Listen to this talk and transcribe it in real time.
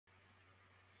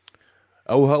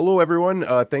Oh, hello everyone.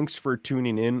 Thanks for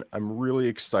tuning in. I'm really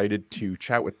excited to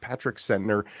chat with Patrick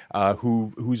Sentner,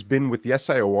 who's been with the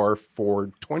SIOR for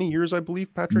 20 years, I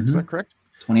believe. Patrick, is that Mm-hmm. correct?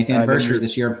 20th And then anniversary you're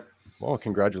this year. well,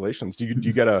 congratulations. Do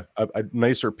you get a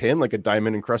nicer pin, like a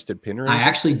diamond encrusted pin or I anything?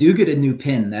 actually do get a new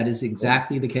pin. That is Oh,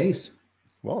 exactly the case.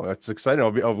 well, that's exciting.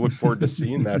 I'll look forward to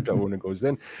seeing that when it goes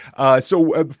in.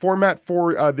 The format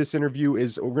for this interview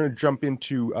is we're going to jump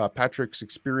into Patrick's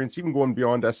experience, even going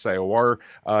beyond SIOR,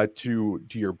 to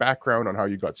your background on how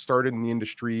you got started in the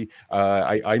industry.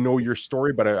 I know your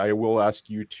story, but I will ask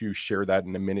you to share that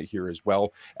in a minute here as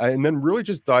well, and then really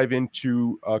just dive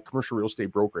into commercial real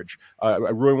estate brokerage. I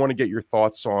really want to get your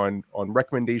thoughts on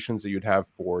recommendations that you'd have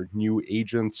for new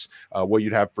agents, what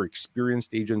you'd have for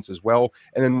experienced agents as well,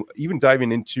 and then even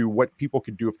diving into what people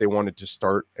could do if they wanted to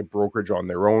start a brokerage on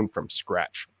their own from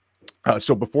scratch.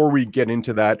 So before we get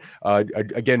into that,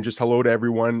 again, just hello to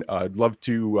everyone. I'd love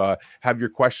to have your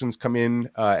questions come in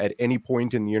at any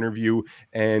point in the interview,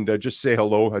 and just say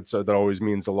hello. That always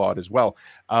means a lot as well.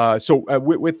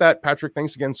 With that, Patrick,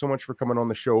 thanks again so much for coming on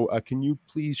the show. Can you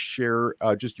please share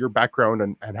just your background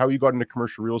and how you got into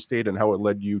commercial real estate and how it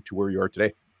led you to where you are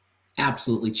today?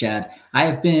 Absolutely, Chad. I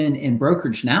have been in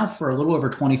brokerage now for a little over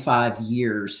 25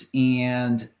 years.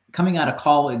 And coming out of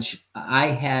college, I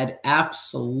had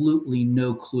absolutely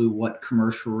no clue what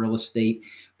commercial real estate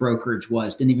brokerage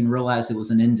was. Didn't even realize it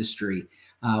was an industry.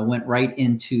 Went right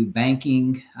into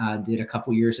banking, did a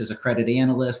couple years as a credit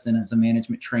analyst and as a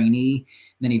management trainee,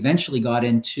 then eventually got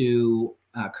into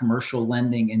commercial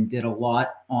lending and did a lot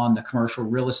on the commercial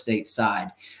real estate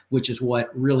side, which is what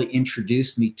really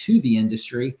introduced me to the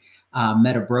industry.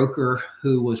 Met a broker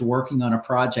who was working on a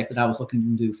project that I was looking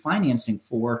to do financing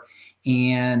for,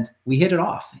 and we hit it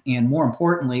off. And more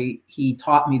importantly, he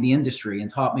taught me the industry and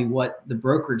taught me what the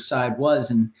brokerage side was,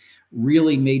 and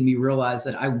really made me realize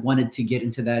that I wanted to get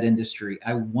into that industry.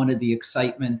 I wanted the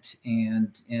excitement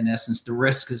and, in essence, the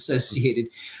risk associated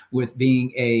with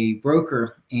being a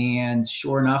broker. And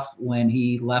sure enough, when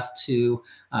he left to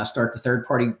start the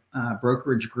third-party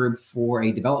brokerage group for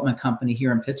a development company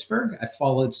here in Pittsburgh, I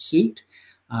followed suit.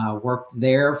 Worked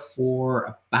there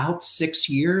for about 6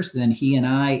 years. Then he and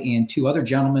I and two other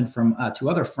gentlemen from two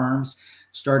other firms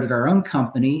started our own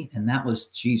company. And that was,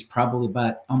 geez, probably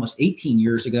about almost 18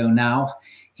 years ago now.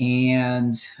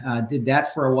 And did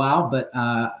that for a while. But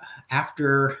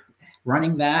after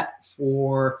running that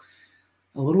for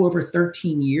a little over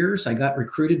 13 years, I got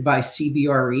recruited by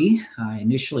CBRE. I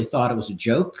initially thought it was a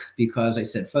joke because I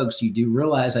said, folks, you do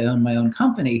realize I own my own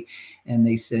company. And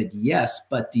they said, yes,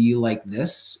 but do you like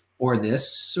this or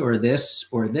this or this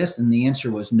or this? And the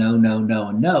answer was no, no, no,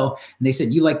 and no. And they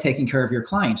said, you like taking care of your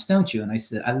clients, don't you? And I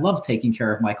said, I love taking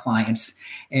care of my clients.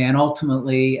 And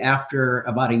ultimately, after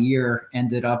about a year,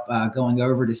 ended up going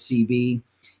over to CB.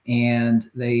 And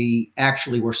they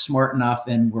actually were smart enough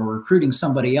and were recruiting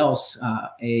somebody else,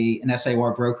 an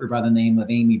SIOR broker by the name of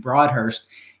Amy Broadhurst.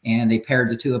 And they paired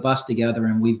the two of us together,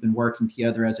 and we've been working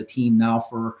together as a team now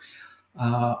for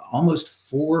almost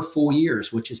 4 full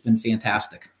years, which has been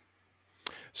fantastic.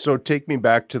 So take me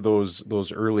back to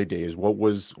those early days. What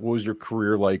was your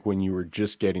career like when you were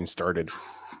just getting started?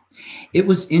 It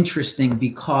was interesting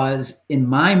because in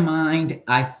my mind,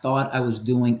 I thought I was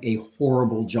doing a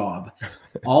horrible job.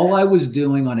 All I was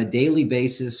doing on a daily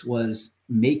basis was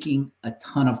making a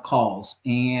ton of calls.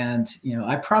 And,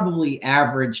 I probably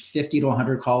averaged 50 to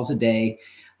 100 calls a day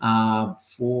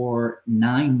for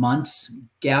 9 months,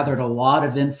 gathered a lot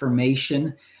of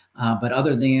information. But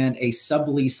other than a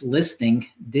sublease listing,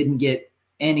 didn't get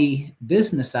any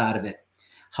business out of it.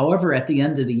 However, at the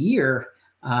end of the year,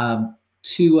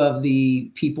 two of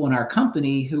the people in our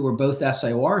company who were both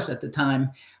SIORs at the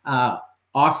time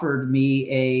offered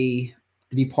me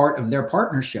to be part of their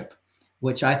partnership,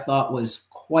 which I thought was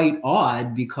quite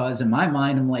odd because in my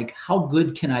mind, I'm like, how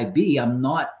good can I be? I'm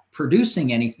not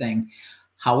producing anything.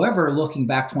 However, looking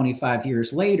back 25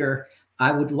 years later,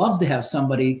 I would love to have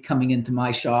somebody coming into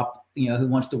my shop, who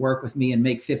wants to work with me and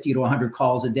make 50 to 100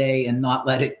 calls a day and not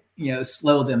let it,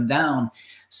 slow them down.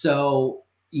 So,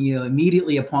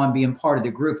 immediately upon being part of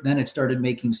the group, then it started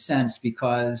making sense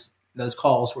because those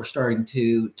calls were starting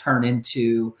to turn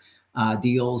into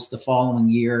deals the following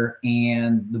year,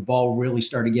 and the ball really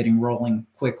started getting rolling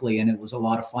quickly. And it was a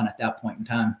lot of fun at that point in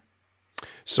time.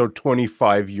 So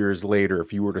 25 years later,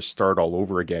 if you were to start all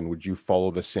over again, would you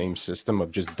follow the same system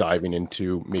of just diving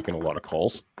into making a lot of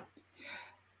calls?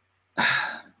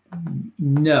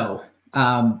 No.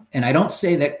 And I don't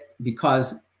say that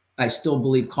because I still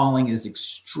believe calling is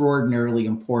extraordinarily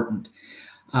important.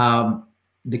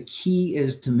 The key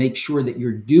is to make sure that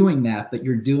you're doing that, but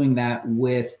you're doing that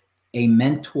with a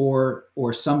mentor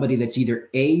or somebody that's either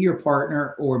A, your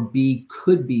partner, or B,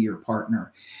 could be your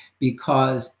partner,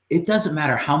 because it doesn't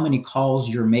matter how many calls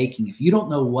you're making. If you don't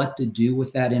know what to do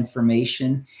with that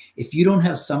information, if you don't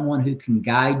have someone who can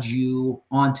guide you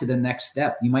on to the next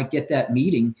step, you might get that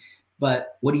meeting,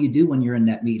 but what do you do when you're in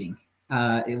that meeting?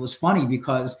 It was funny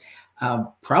because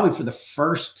probably for the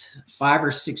first 5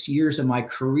 or 6 years of my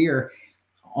career,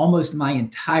 almost my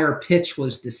entire pitch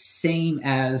was the same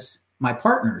as my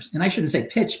partners. And I shouldn't say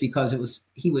pitch, because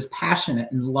he was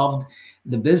passionate and loved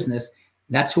the business.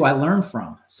 That's who I learned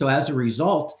from. So as a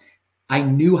result, I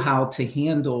knew how to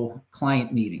handle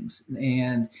client meetings.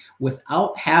 And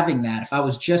without having that, if I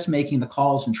was just making the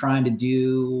calls and trying to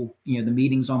do, the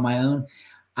meetings on my own,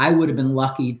 I would have been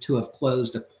lucky to have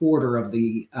closed a quarter of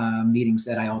the meetings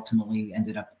that I ultimately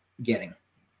ended up getting.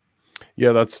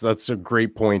 Yeah, that's a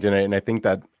great point. And I think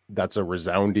that's a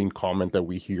resounding comment that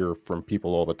we hear from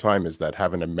people all the time, is that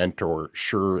having a mentor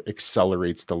sure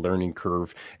accelerates the learning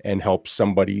curve and helps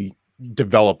somebody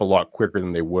develop a lot quicker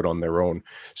than they would on their own.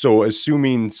 So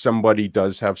assuming somebody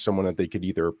does have someone that they could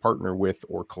either partner with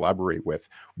or collaborate with,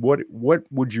 what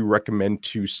would you recommend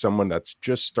to someone that's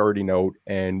just starting out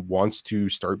and wants to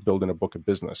start building a book of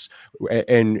business?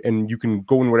 And you can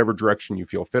go in whatever direction you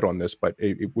feel fit on this, but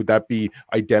would that be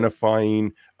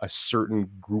identifying a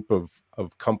certain group of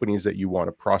companies that you want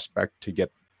to prospect to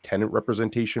get tenant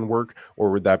representation work, or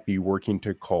would that be working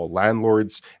to call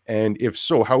landlords? And if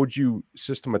so, how would you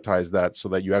systematize that so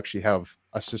that you actually have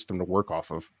a system to work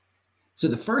off of? So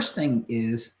the first thing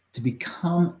is to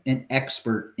become an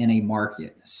expert in a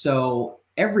market. So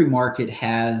every market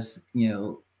has,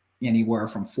 anywhere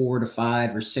from 4 to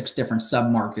 5 or 6 different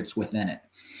submarkets within it.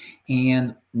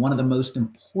 And one of the most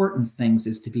important things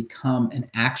is to become an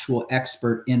actual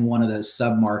expert in one of those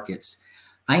submarkets.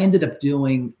 I ended up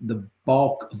doing the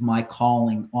bulk of my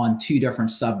calling on 2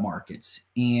 different submarkets.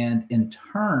 And in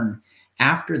turn,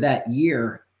 after that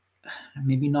year,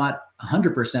 maybe not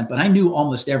 100%, but I knew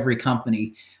almost every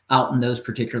company out in those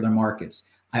particular markets.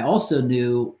 I also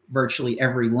knew virtually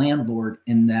every landlord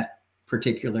in those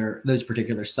particular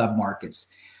submarkets.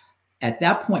 At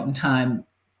that point in time,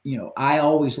 I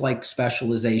always like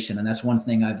specialization. And that's one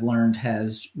thing I've learned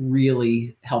has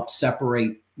really helped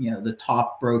separate the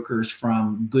top brokers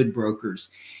from good brokers.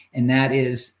 And that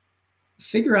is,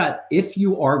 figure out if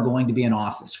you are going to be an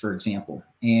office, for example,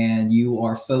 and you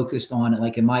are focused on,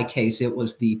 like in my case, it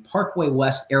was the Parkway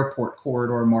West Airport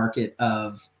corridor market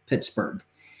of Pittsburgh.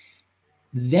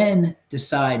 Then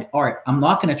decide, all right, I'm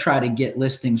not going to try to get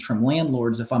listings from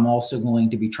landlords if I'm also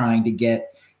going to be trying to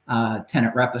get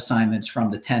tenant rep assignments from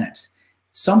the tenants.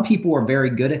 Some people are very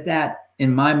good at that.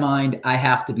 In my mind, I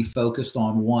have to be focused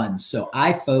on one. So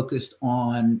I focused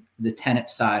on the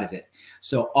tenant side of it.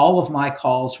 So all of my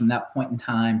calls from that point in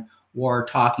time were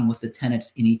talking with the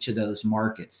tenants in each of those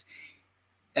markets.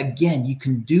 Again, you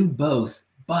can do both,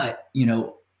 but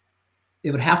it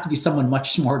would have to be someone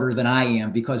much smarter than I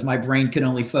am, because my brain can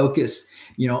only focus,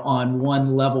 on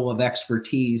one level of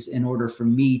expertise in order for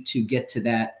me to get to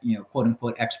that, quote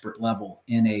unquote, expert level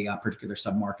in a particular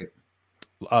submarket.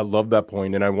 I love that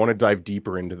point, and I want to dive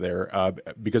deeper into there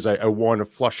because I want to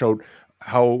flush out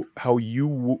how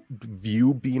you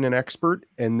view being an expert,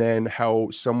 and then how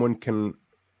someone can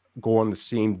go on the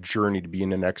same journey to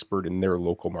being an expert in their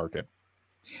local market.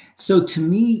 So to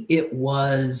me, it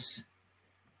was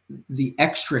the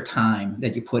extra time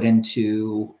that you put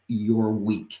into your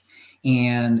week.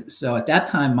 And so at that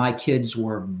time, my kids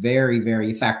were very, very,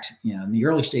 in fact, in the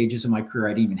early stages of my career,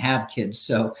 I didn't even have kids.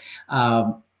 So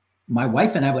my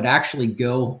wife and I would actually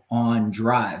go on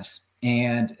drives,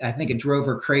 and I think it drove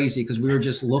her crazy because we were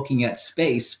just looking at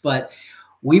space, but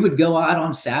we would go out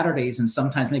on Saturdays and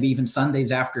sometimes maybe even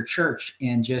Sundays after church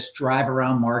and just drive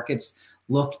around markets,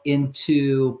 look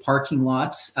into parking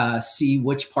lots, see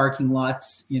which parking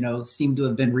lots, seem to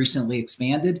have been recently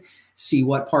expanded, see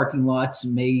what parking lots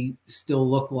may still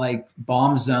look like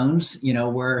bomb zones,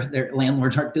 where their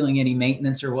landlords aren't doing any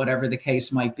maintenance or whatever the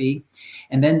case might be.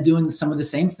 And then doing some of the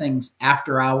same things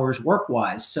after hours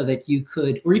work-wise, so that you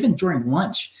could, or even during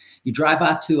lunch, you drive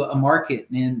out to a market,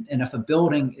 and if a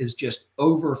building is just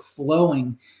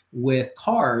overflowing with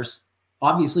cars,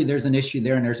 obviously there's an issue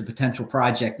there and there's a potential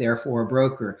project there for a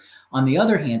broker. On the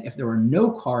other hand, if there are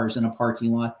no cars in a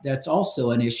parking lot, that's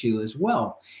also an issue as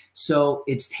well. So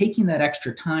it's taking that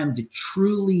extra time to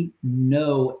truly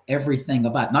know everything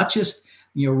about, not just,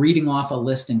 reading off a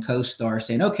list in CoStar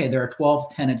saying, okay, there are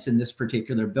 12 tenants in this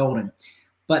particular building,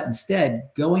 but instead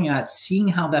going out, seeing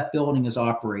how that building is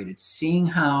operated, seeing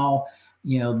how,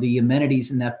 the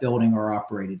amenities in that building are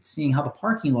operated, seeing how the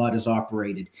parking lot is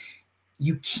operated,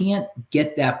 you can't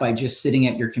get that by just sitting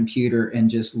at your computer and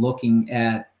just looking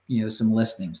at, some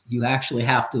listings. You actually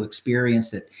have to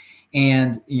experience it.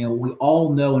 And, we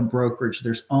all know in brokerage,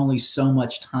 there's only so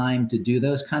much time to do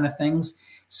those kind of things.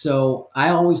 So I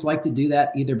always like to do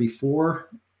that either before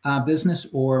business,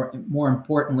 or more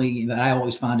importantly, that I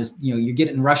always find is, you get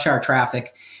in rush hour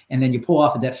traffic and then you pull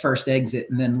off at that first exit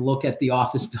and then look at the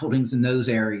office buildings in those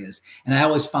areas. And I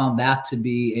always found that to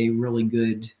be a really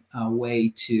good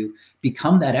way to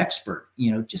become that expert,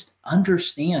 just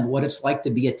understand what it's like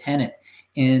to be a tenant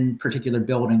in particular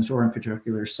buildings or in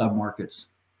particular submarkets.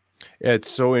 It's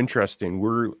so interesting.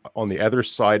 We're on the other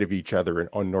side of each other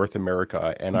on North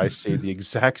America, and I say the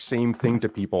exact same thing to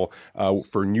people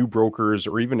for new brokers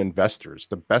or even investors.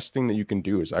 The best thing that you can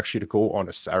do is actually to go on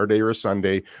a Saturday or a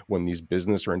Sunday when these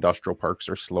business or industrial parks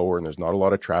are slower and there's not a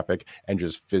lot of traffic, and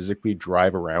just physically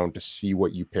drive around to see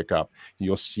what you pick up.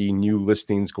 You'll see new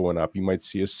listings going up. You might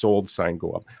see a sold sign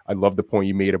go up. I love the point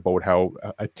you made about how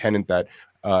a tenant that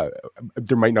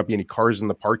there might not be any cars in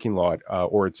the parking lot,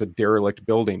 or it's a derelict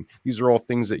building. These are all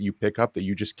things that you pick up that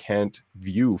you just can't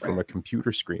view from a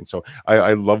computer screen. So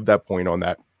I love that point on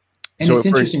that. And so it's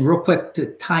interesting, real quick,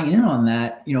 to tie in on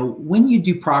that, when you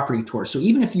do property tours, so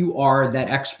even if you are that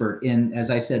expert in, as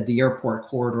I said, the airport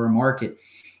corridor market,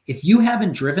 if you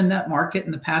haven't driven that market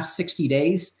in the past 60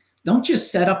 days, don't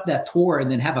just set up that tour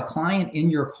and then have a client in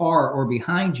your car or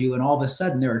behind you, and all of a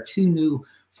sudden there are 2 new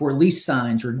for lease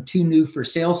signs or 2 new for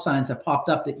sale signs that popped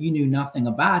up that you knew nothing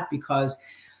about, because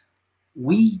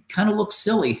we kind of look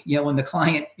silly, when the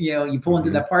client, you pull into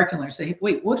that parking lot and say, hey,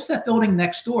 wait, what is that building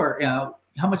next door?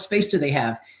 How much space do they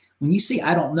have? When you see,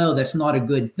 I don't know, that's not a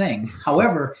good thing.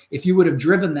 However, if you would have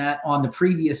driven that on the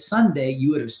previous Sunday,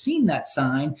 you would have seen that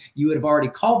sign. You would have already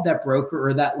called that broker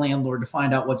or that landlord to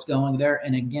find out what's going there.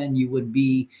 And again, you would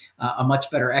be a much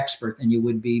better expert than you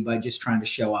would be by just trying to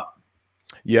show up.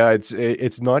 Yeah,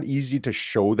 it's not easy to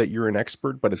show that you're an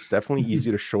expert, but it's definitely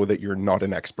easy to show that you're not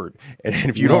an expert. And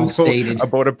if you don't know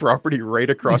about a property right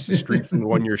across the street from the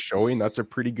one you're showing, that's a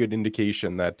pretty good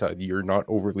indication that you're not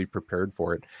overly prepared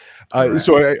for it.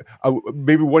 So I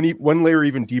maybe one layer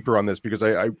even deeper on this, because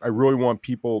I really want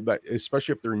people that,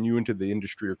 especially if they're new into the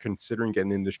industry or considering getting in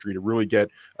the industry, to really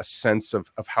get a sense of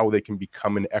how they can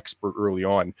become an expert early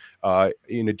on.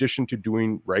 In addition to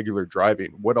doing regular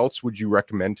driving, what else would you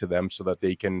recommend to them so that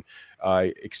they can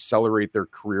accelerate their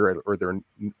career or their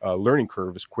learning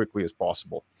curve as quickly as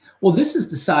possible? Well, this is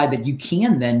the side that you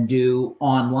can then do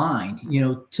online,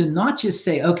 to not just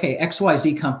say, okay,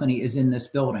 XYZ company is in this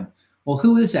building. Well,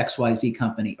 who is XYZ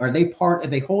company? Are they part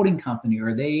of a holding company?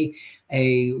 Are they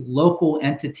a local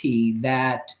entity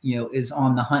that, is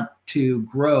on the hunt to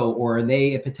grow, or are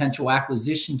they a potential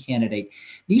acquisition candidate?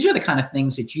 These are the kind of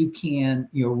things that you can,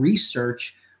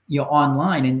 research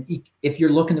online. And if you're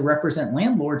looking to represent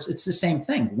landlords, it's the same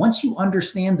thing. Once you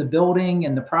understand the building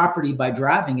and the property by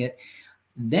driving it,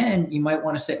 then you might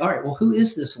want to say, all right, well, who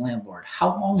is this landlord?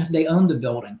 How long have they owned the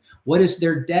building? What is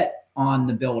their debt on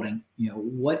the building?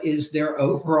 What is their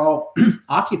overall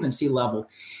occupancy level?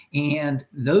 And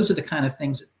those are the kind of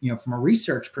things, from a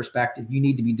research perspective, you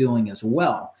need to be doing as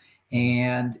well.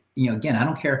 And, again, I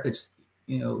don't care if it's,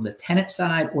 the tenant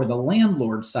side or the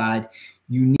landlord side,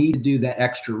 you need to do that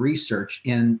extra research.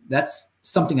 And that's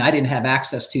something I didn't have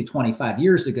access to 25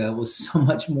 years ago. It was so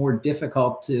much more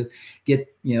difficult to get,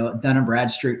 Dun &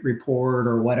 Bradstreet report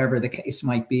or whatever the case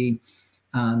might be.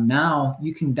 Now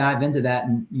you can dive into that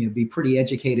and, be pretty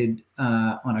educated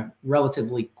on a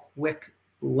relatively quick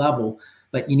level,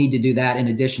 but you need to do that in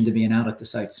addition to being out at the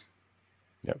sites.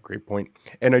 Yeah, great point.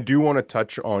 And I do want to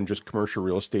touch on just commercial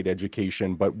real estate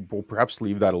education, but we'll perhaps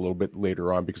leave that a little bit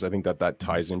later on, because I think that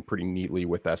ties in pretty neatly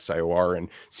with SIOR and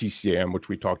CCAM, which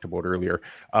we talked about earlier.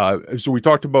 So we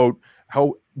talked about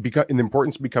how the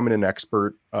importance of becoming an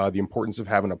expert, the importance of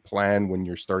having a plan when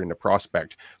you're starting to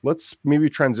prospect. Let's maybe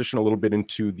transition a little bit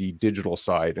into the digital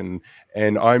side.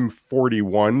 And I'm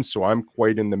 41, so I'm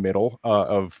quite in the middle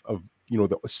of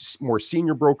the more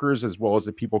senior brokers as well as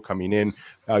the people coming in.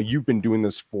 You've been doing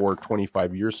this for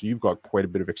 25 years, so you've got quite a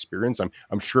bit of experience.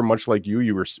 I'm sure, much like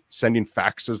you were sending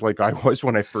faxes like I was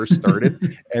when I first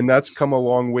started, and that's come a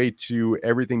long way to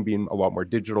everything being a lot more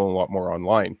digital and a lot more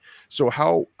online. So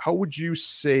how would you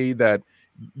say that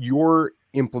you're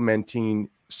implementing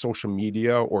social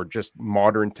media or just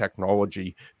modern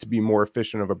technology to be more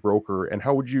efficient of a broker, and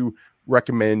how would you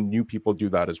recommend new people do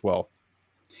that as well?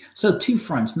 So 2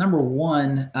 fronts. Number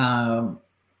one,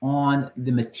 on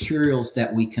the materials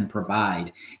that we can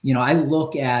provide. I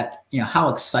look at, how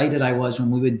excited I was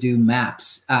when we would do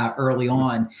maps early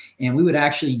on, and we would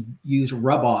actually use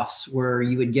rub-offs where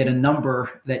you would get a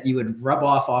number that you would rub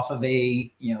off of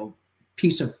a,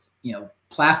 piece of,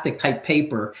 plastic type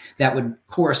paper that would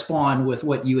correspond with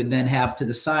what you would then have to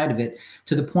the side of it,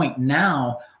 to the point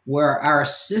now where our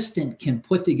assistant can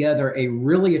put together a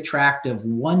really attractive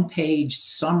one-page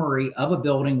summary of a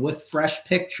building with fresh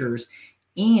pictures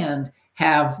and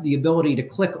have the ability to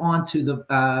click onto the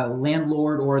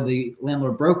landlord or the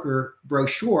landlord broker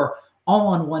brochure all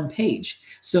on one page.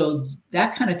 So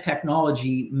that kind of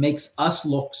technology makes us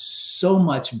look so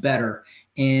much better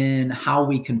in how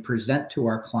we can present to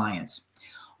our clients.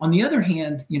 On the other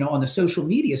hand, on the social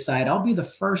media side, I'll be the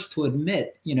first to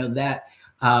admit, that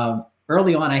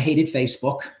early on, I hated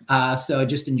Facebook. So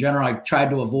just in general, I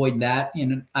tried to avoid that.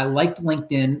 I liked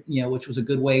LinkedIn, which was a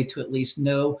good way to at least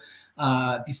know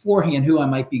beforehand who I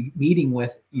might be meeting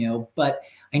with, but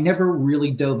I never really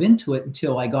dove into it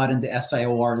until I got into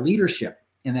SIOR leadership.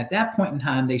 And at that point in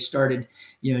time, they started,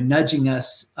 nudging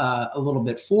us a little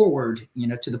bit forward,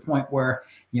 to the point where,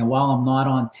 while I'm not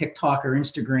on TikTok or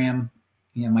Instagram,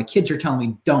 my kids are telling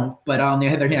me don't, but on the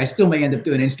other hand, I still may end up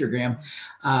doing Instagram.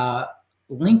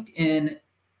 LinkedIn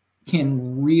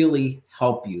can really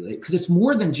help you because it's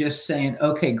more than just saying,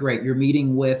 okay, great, you're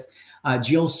meeting with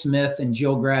Jill Smith, and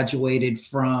Jill graduated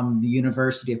from the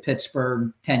University of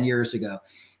Pittsburgh 10 years ago.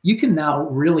 You can now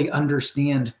really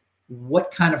understand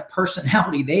what kind of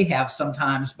personality they have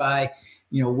sometimes by,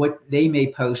 what they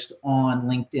may post on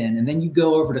LinkedIn. And then you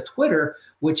go over to Twitter,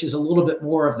 which is a little bit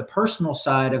more of the personal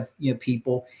side of,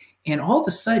 people. And all of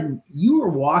a sudden you are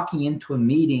walking into a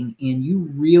meeting and you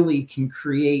really can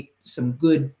create some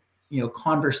good,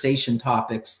 conversation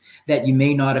topics that you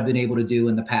may not have been able to do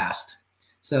in the past.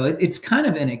 So it's kind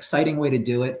of an exciting way to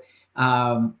do it.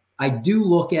 I do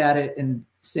look at it and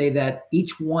say that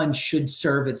each one should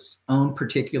serve its own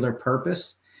particular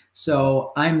purpose.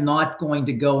 So I'm not going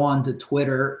to go onto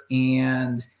Twitter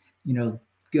and,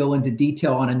 go into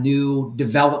detail on a new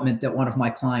development that one of my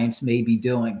clients may be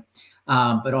doing.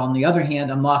 But on the other hand,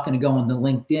 I'm not going to go onto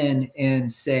LinkedIn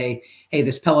and say, hey,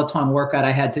 this Peloton workout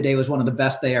I had today was one of the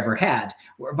best I ever had,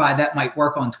 whereby that might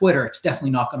work on Twitter. It's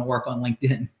definitely not going to work on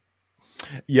LinkedIn.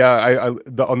 Yeah,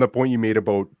 on the point you made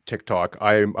about TikTok,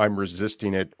 I'm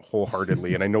resisting it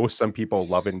wholeheartedly, and I know some people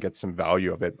love it and get some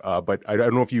value of it. But I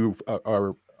don't know if you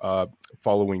are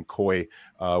following Coy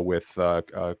with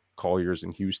Colliers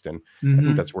in Houston. I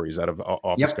think that's where he's out of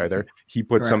office guy there. He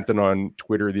put something on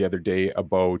Twitter the other day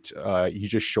about he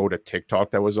just showed a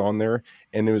TikTok that was on there,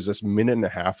 and it was this minute and a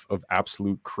half of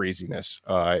absolute craziness.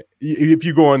 If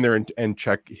you go on there and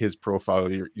check his profile,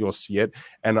 you'll see it.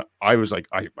 And I was like,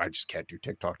 I just can't do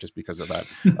TikTok just because of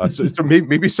that. So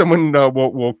maybe someone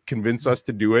will convince us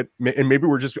to do it, and maybe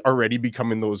we're just already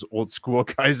becoming those old school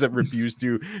guys that refuse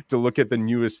to look at the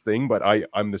newest thing. But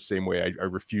I'm the same way. I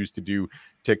refuse to do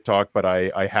TikTok, but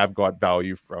I have got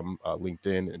value from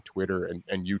LinkedIn and Twitter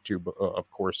and YouTube, of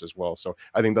course, as well. So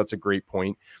I think that's a great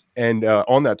point. And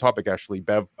on that topic, actually,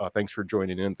 Bev, thanks for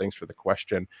joining in. Thanks for the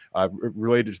question.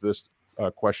 Related to this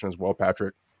question as well,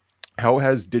 Patrick, how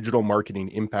has digital marketing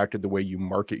impacted the way you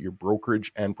market your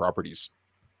brokerage and properties?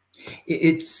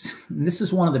 This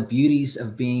is one of the beauties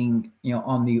of being,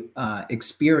 on the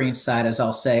experience side, as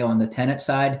I'll say, on the tenant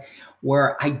side,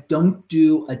 where I don't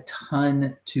do a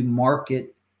ton to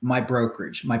market my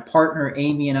brokerage. My partner,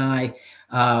 Amy, and I,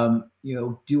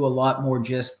 do a lot more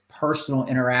just personal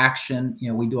interaction.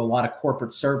 We do a lot of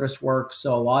corporate service work.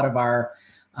 So a lot of our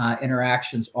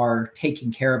interactions are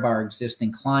taking care of our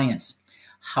existing clients.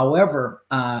 However,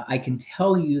 I can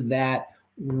tell you that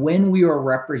when we are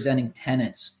representing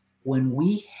tenants, when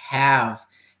we have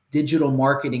digital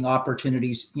marketing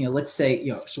opportunities, let's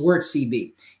say, so we're at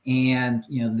CB, and,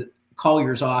 the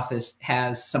Collier's office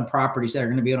has some properties that are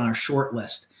going to be on our short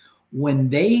list. When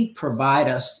they provide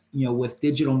us, with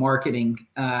digital marketing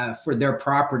for their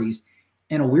properties,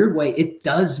 in a weird way, it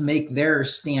does make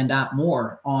theirs stand out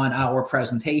more on our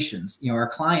presentations. Our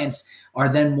clients are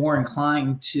then more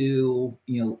inclined to,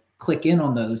 click in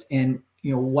on those. And,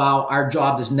 while our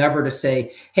job is never to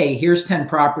say, hey, here's 10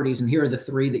 properties and here are the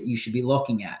 3 that you should be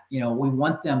looking at. We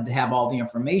want them to have all the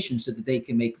information so that they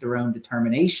can make their own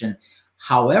determination.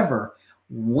 However,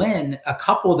 when a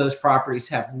couple of those properties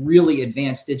have really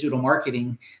advanced digital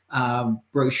marketing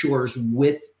brochures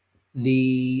with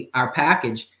our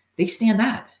package, they stand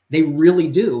out. They really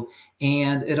do.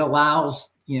 And it allows,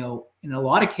 in a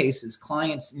lot of cases,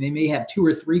 clients, they may have 2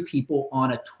 or 3 people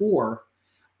on a tour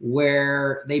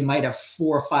where they might have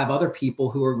 4 or 5 other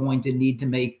people who are going to need to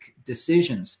make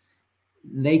decisions.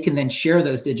 They can then share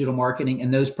those digital marketing,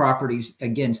 and those properties,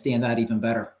 again, stand out even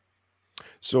better.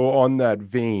 So on that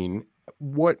vein,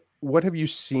 what what have you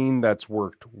seen that's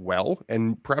worked well,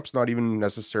 and perhaps not even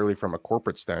necessarily from a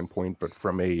corporate standpoint, but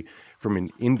from an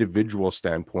individual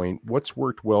standpoint, what's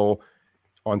worked well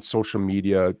on social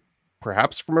media,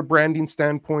 perhaps from a branding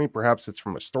standpoint, perhaps it's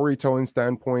from a storytelling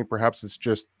standpoint, perhaps it's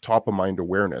just top of mind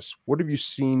awareness. What have you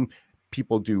seen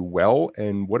people do well,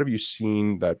 and what have you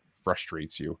seen that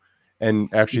frustrates you? And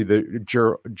actually,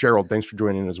 Gerald, thanks for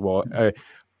joining as well.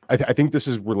 I think this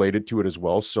is related to it as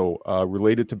well. So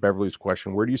related to Beverly's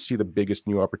question, where do you see the biggest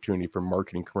new opportunity for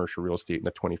marketing commercial real estate in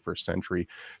the 21st century?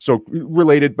 So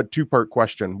related, but two-part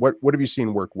question. What have you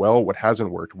seen work well? What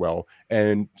hasn't worked well?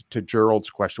 And to Gerald's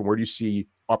question, where do you see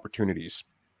opportunities?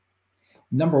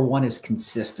 Number one is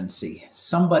consistency.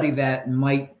 Somebody that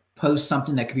might post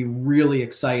something that could be really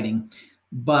exciting,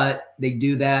 but they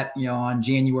do that, on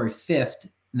January 5th,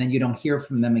 and then you don't hear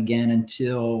from them again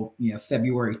until,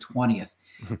 February 20th.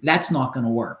 That's not going to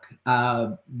work.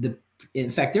 In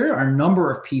fact, there are a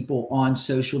number of people on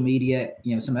social media,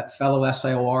 some fellow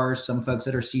SIORs, some folks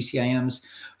that are CCIMs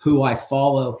who I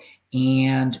follow,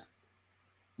 and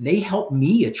they help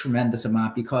me a tremendous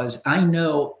amount because I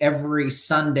know every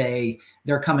Sunday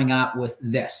they're coming out with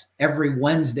this. Every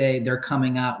Wednesday they're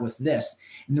coming out with this.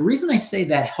 And the reason I say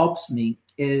that helps me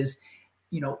is,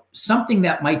 something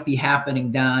that might be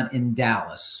happening down in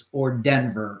Dallas or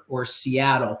Denver or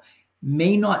Seattle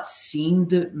may not seem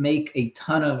to make a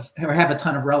ton of, or have a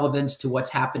ton of relevance to what's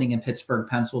happening in Pittsburgh,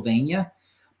 Pennsylvania.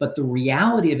 But the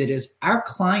reality of it is our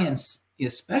clients,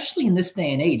 especially in this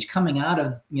day and age, coming out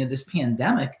of this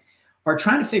pandemic, are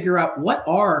trying to figure out what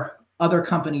are other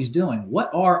companies doing,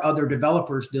 what are other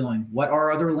developers doing, what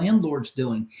are other landlords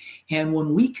doing. And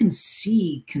when we can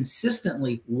see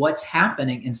consistently what's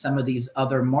happening in some of these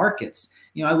other markets,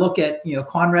 I look at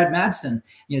Conrad Madsen,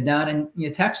 down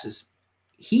in Texas.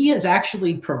 He has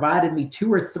actually provided me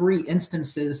 2 or 3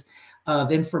 instances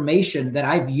of information that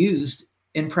I've used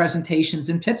in presentations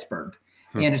in Pittsburgh.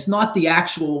 And it's not the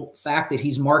actual fact that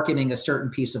he's marketing a certain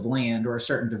piece of land or a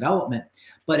certain development,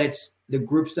 but it's the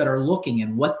groups that are looking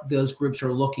and what those groups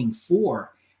are looking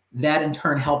for. That in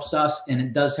turn helps us, and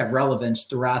it does have relevance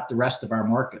throughout the rest of our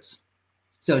markets.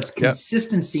 So it's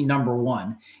consistency. Number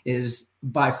one is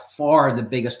by far the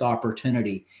biggest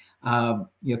opportunity.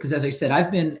 Because as I said,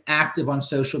 I've been active on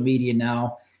social media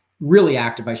now, really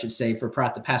active, I should say, for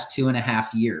the past 2.5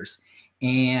 years.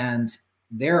 And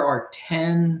there are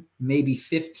 10, maybe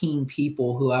 15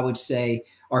 people who I would say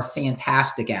are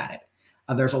fantastic at it.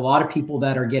 There's a lot of people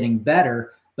that are getting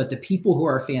better, but the people who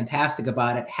are fantastic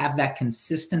about it have that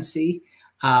consistency.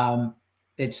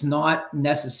 It's not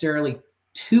necessarily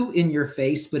too in your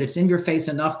face, but it's in your face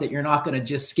enough that you're not going to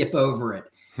just skip over it.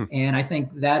 And I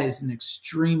think that is an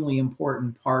extremely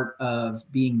important part of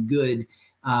being good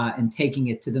and taking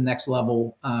it to the next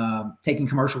level, taking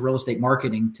commercial real estate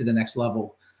marketing to the next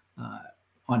level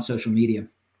on social media.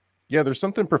 Yeah, there's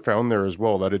something profound there as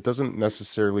well, that it doesn't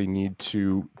necessarily need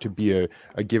to be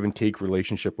a give and take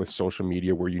relationship with social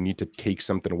media where you need to take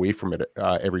something away from it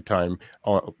every time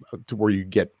to where you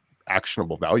get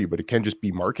actionable value, but it can just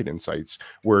be market insights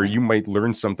where you might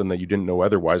learn something that you didn't know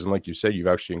otherwise. And like you said, you've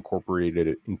actually incorporated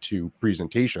it into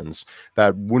presentations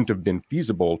that wouldn't have been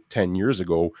feasible 10 years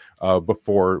ago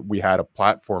before we had a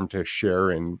platform to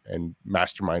share and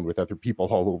mastermind with other people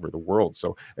all over the world.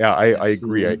 So yeah, I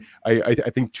agree. I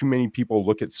think too many people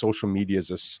look at social media as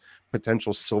this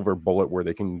potential silver bullet where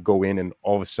they can go in and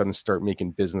all of a sudden start making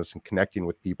business and connecting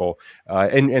with people.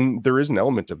 And there is an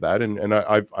element of that. And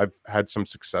I've had some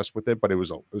success with it, but it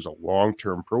was a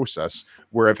long-term process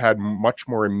where I've had much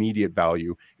more immediate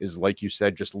value is, like you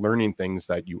said, just learning things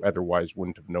that you otherwise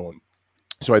wouldn't have known.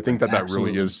 So I think that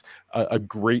really is a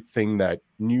great thing that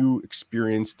new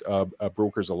experienced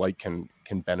brokers alike can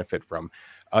benefit from.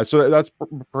 So that's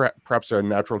perhaps a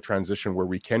natural transition where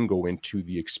we can go into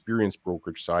the experienced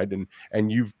brokerage side,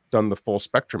 and you've done the full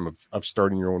spectrum of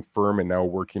starting your own firm and now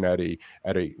working at a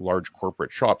large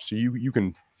corporate shop. So you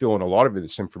can fill in a lot of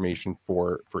this information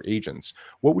for agents.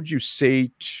 What would you say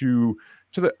to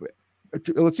the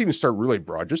let's even start really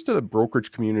broad, just to the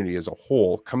brokerage community as a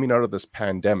whole coming out of this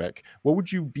pandemic? What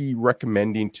would you be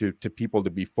recommending to people to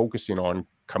be focusing on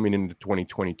coming into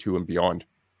 2022 and beyond?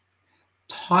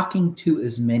 Talking to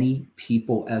as many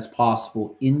people as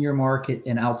possible in your market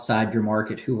and outside your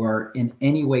market who are in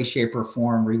any way, shape, or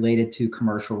form related to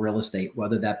commercial real estate,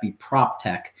 whether that be prop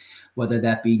tech, whether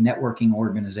that be networking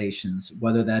organizations,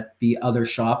 whether that be other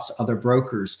shops, other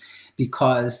brokers,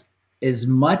 because as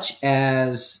much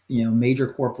as major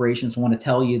corporations want to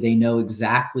tell you they know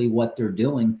exactly what they're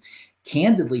doing,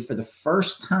 candidly, for the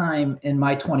first time in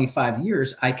my 25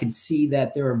 years, I could see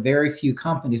that there are very few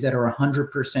companies that are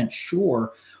 100%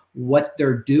 sure what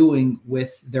they're doing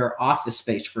with their office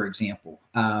space, for example.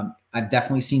 I've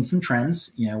definitely seen some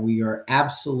trends. We are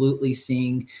absolutely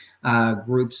seeing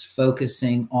groups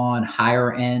focusing on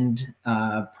higher end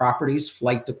properties,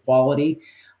 flight to quality,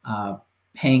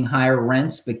 paying higher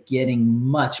rents, but getting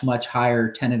much, much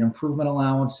higher tenant improvement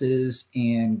allowances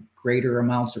and greater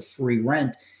amounts of free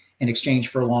rent in exchange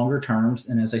for longer terms.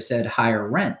 And as I said, higher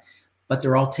rent, but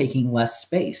they're all taking less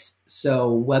space.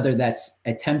 So whether that's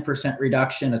a 10%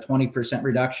 reduction, a 20%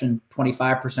 reduction,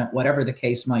 25%, whatever the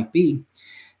case might be,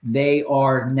 they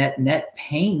are net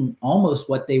paying almost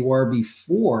what they were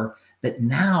before, but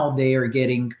now they are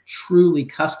getting truly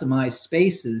customized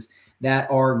spaces that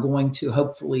are going to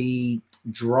hopefully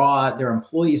draw their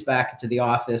employees back into the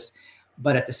office,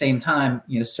 but at the same time,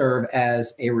 serve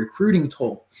as a recruiting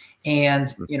tool.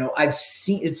 And, I've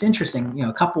seen, it's interesting,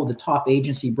 a couple of the top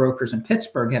agency brokers in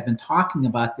Pittsburgh have been talking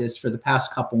about this for the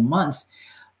past couple months.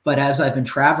 But as I've been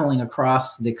traveling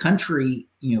across the country,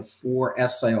 for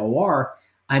SIOR,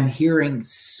 I'm hearing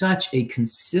such a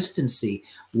consistency,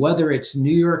 whether it's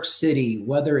New York City,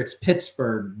 whether it's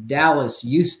Pittsburgh, Dallas,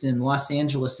 Houston, Los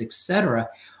Angeles, etc.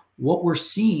 What we're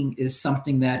seeing is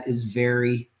something that is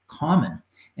very common.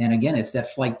 And again, it's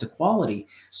that flight to quality.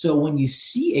 So when you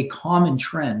see a common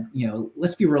trend,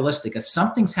 let's be realistic. If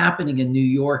something's happening in New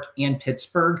York and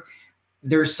Pittsburgh,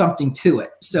 there's something to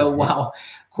it. So while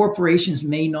corporations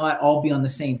may not all be on the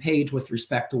same page with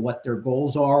respect to what their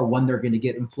goals are, when they're going to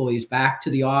get employees back to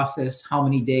the office, how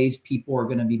many days people are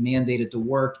going to be mandated to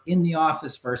work in the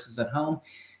office versus at home,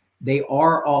 they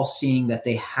are all seeing that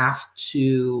they have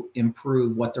to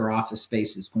improve what their office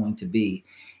space is going to be.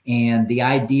 And the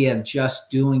idea of just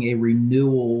doing a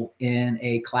renewal in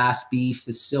a Class B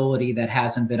facility that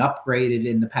hasn't been upgraded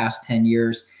in the past 10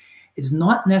 years is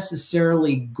not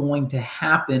necessarily going to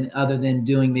happen, other than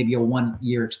doing maybe a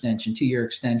 1-year extension, 2-year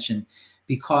extension,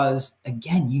 because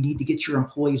again, you need to get your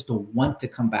employees to want to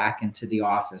come back into the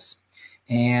office.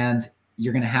 And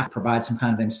you're going to have to provide some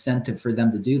kind of incentive for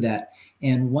them to do that.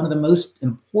 And one of the most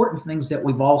important things that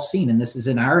we've all seen, and this is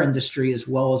in our industry as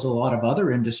well as a lot of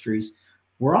other industries,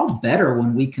 we're all better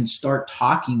when we can start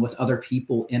talking with other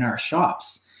people in our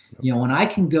shops. When I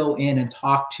can go in and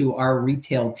talk to our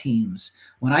retail teams,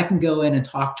 when I can go in and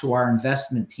talk to our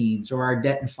investment teams or our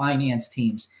debt and finance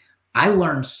teams, I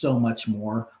learn so much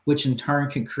more, which in turn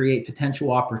can create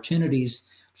potential opportunities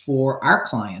for our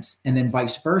clients, and then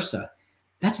vice versa.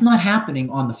 That's not happening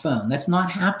on the phone. That's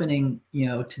not happening,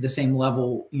 to the same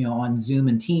level, on Zoom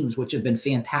and Teams, which have been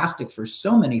fantastic for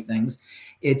so many things.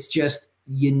 It's just,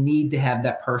 you need to have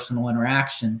that personal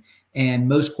interaction. And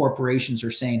most corporations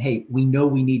are saying, hey, we know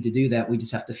we need to do that. We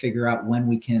just have to figure out when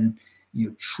we can,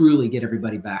 truly get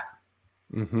everybody back.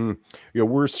 Mm-hmm.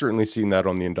 We're certainly seeing that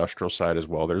on the industrial side as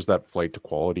well. There's that flight to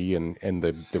quality, and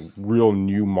the real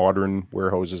new modern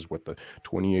warehouses with the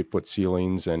 28-foot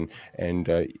ceilings and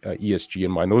ESG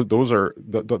in mind.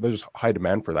 There's high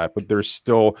demand for that, but there's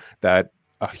still that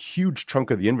a huge chunk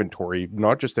of the inventory,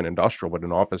 not just in industrial, but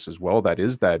in office as well, that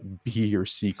is that B or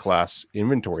C class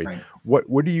inventory. Right.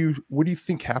 What do you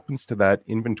think happens to that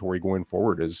inventory going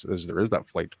forward as there is that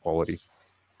flight to quality?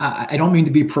 I don't mean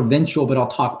to be provincial, but I'll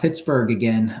talk Pittsburgh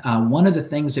again. One of the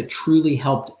things that truly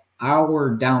helped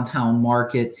our downtown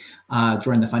market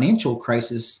during the financial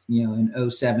crisis, in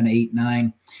 07, 8,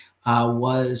 9,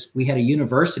 was we had a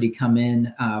university come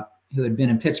in who had been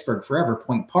in Pittsburgh forever,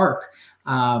 Point Park,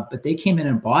 but they came in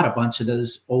and bought a bunch of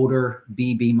those older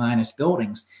B minus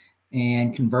buildings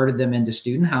and converted them into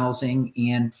student housing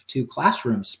and to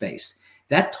classroom space.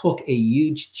 That took a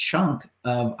huge chunk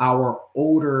of our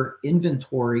older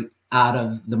inventory out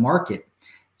of the market.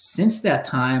 Since that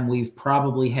time, we've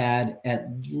probably had at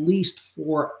least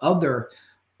 4 other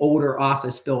older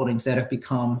office buildings that have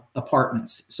become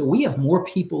apartments. So we have more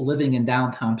people living in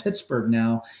downtown Pittsburgh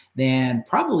now than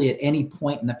probably at any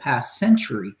point in the past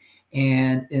century.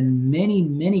 And in many,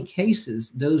 many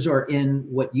cases, those are in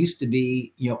what used to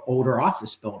be, older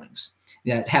office buildings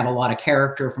that have a lot of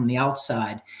character from the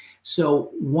outside. So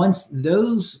once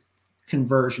those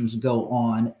conversions go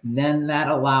on, then that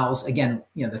allows, again,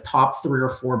 the top 3 or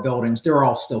 4 buildings, they're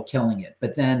all still killing it.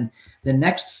 But then the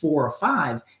next 4 or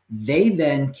 5, they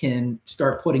then can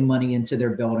start putting money into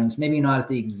their buildings, maybe not at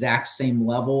the exact same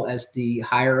level as the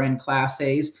higher end Class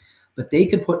A's, but they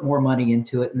could put more money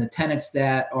into it. And the tenants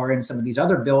that are in some of these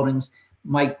other buildings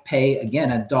might pay, again,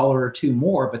 $1 or $2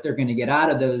 more, but they're going to get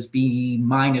out of those B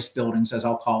minus buildings, as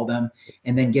I'll call them,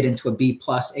 and then get into a B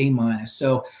plus, A minus.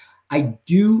 So I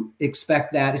do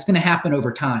expect that it's going to happen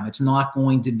over time. It's not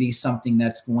going to be something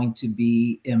that's going to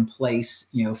be in place,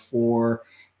 for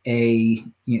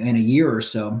in a year or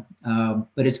so,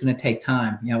 but it's going to take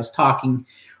time. I was talking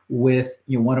with,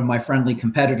 one of my friendly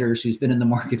competitors who's been in the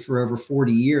market for over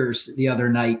 40 years the other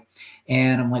night.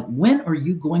 And I'm like, when are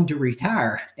you going to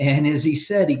retire? And as he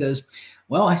said, he goes,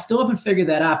 well, I still haven't figured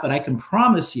that out, but I can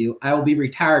promise you I will be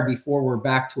retired before we're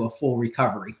back to a full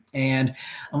recovery. And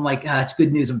I'm like, it's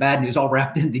good news and bad news all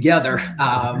wrapped in together.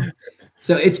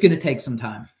 So it's going to take some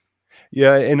time.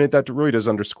 Yeah, and that really does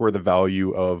underscore the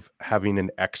value of having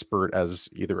an expert as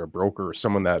either a broker or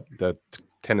someone that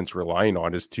tenants relying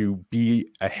on, is to be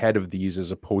ahead of these as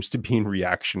opposed to being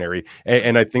reactionary.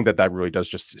 And I think that really does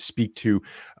just speak to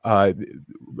a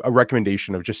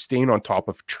recommendation of just staying on top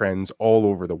of trends all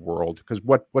over the world, because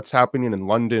what's happening in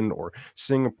London or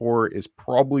Singapore is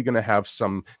probably going to have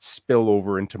some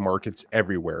spillover into markets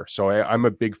everywhere. So I'm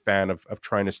a big fan of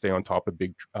trying to stay on top of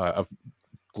of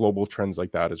global trends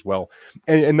like that as well.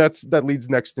 And that leads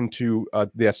next into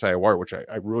the SIOR, which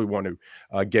I really want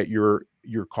to get your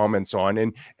comments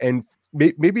on, and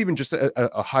maybe even just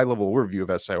a high level overview of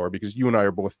SIOR, because you and I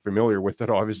are both familiar with it,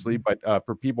 obviously, but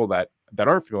for people that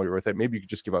aren't familiar with it, maybe you could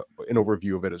just give an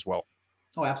overview of it as well.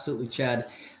 Oh, absolutely, Chad.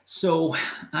 So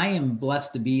I am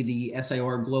blessed to be the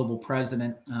SIOR Global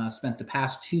President. Spent the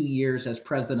past 2 years as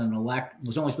President-elect. It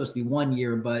was only supposed to be 1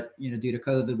 year, but due to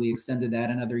COVID, we extended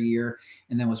that another year,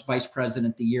 and then was Vice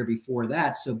President the year before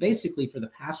that. So basically, for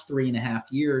the past 3.5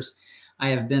 years, I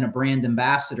have been a brand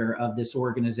ambassador of this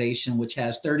organization, which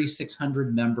has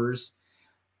 3,600 members,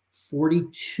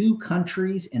 42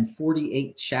 countries, and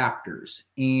 48 chapters.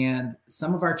 And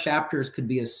some of our chapters could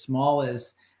be as small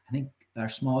as, I think, our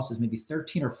smallest is maybe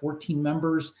 13 or 14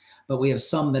 members, but we have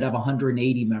some that have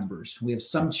 180 members. We have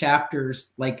some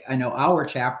chapters, like I know our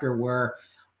chapter, where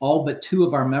all but 2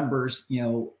 of our members,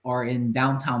 are in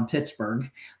downtown Pittsburgh,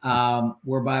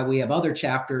 whereby we have other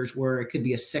chapters where it could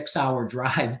be a 6-hour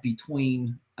drive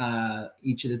between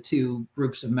each of the 2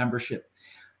 groups of membership.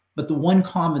 But the one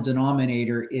common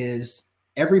denominator is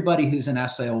everybody who's an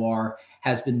SIOR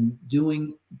has been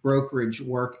doing brokerage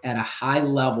work at a high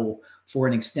level for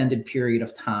an extended period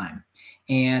of time.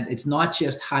 And it's not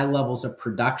just high levels of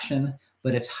production,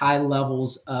 but it's high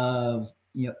levels of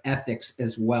ethics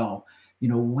as well.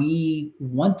 We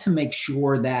want to make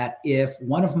sure that if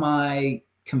one of my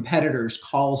competitors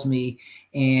calls me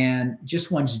and just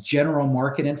wants general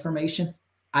market information,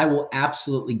 I will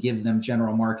absolutely give them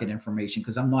general market information,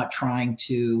 because I'm not trying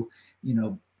to,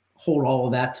 hold all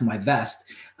of that to my vest.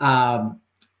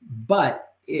 But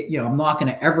I'm not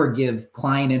going to ever give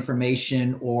client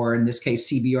information, or in this case,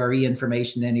 CBRE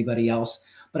information, to anybody else.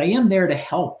 But I am there to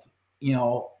help,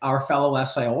 our fellow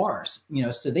SIORs,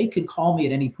 so they could call me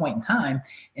at any point in time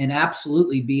and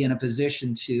absolutely be in a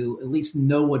position to at least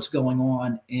know what's going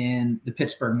on in the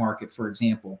Pittsburgh market, for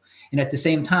example. And at the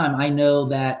same time, I know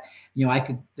that,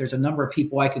 there's a number of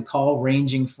people I could call,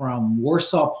 ranging from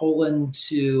Warsaw, Poland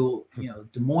to,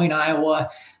 Des Moines, Iowa,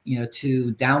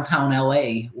 to downtown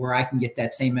LA, where I can get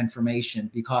that same information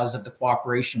because of the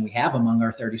cooperation we have among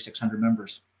our 3,600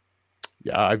 members.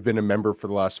 Yeah, I've been a member for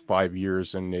the last 5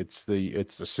 years, and it's the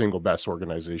single best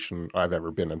organization I've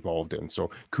ever been involved in. So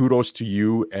kudos to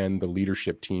you and the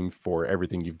leadership team for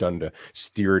everything you've done to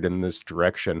steer it in this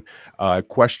direction.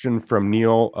 Question from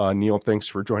Neil. Neil, thanks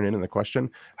for joining in the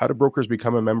question. How do brokers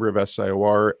become a member of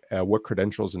SIOR? What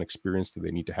credentials and experience do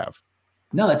they need to have?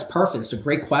 No, that's perfect. It's a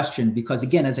great question, because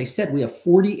again, as I said, we have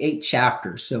 48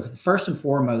 chapters. So first and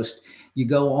foremost, you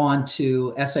go on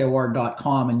to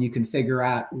SIOR.com and you can figure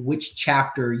out which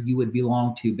chapter you would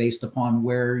belong to based upon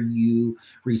where you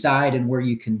reside and where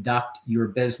you conduct your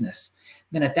business.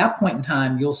 Then at that point in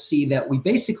time, you'll see that we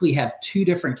basically have 2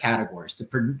 different categories. The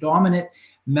predominant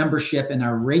membership and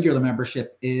our regular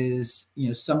membership is,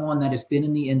 someone that has been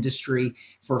in the industry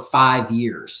for 5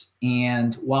 years.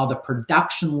 And while the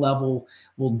production level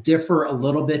will differ a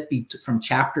little bit from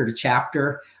chapter to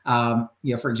chapter,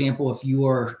 for example, if you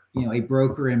are, a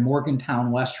broker in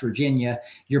Morgantown, West Virginia,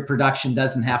 your production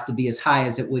doesn't have to be as high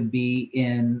as it would be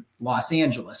in Los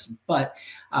Angeles. But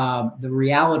the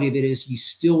reality of it is you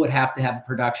still would have to have a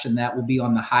production that will be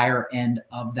on the higher end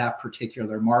of that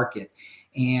particular market.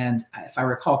 And if I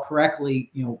recall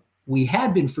correctly, we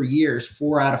had been for years,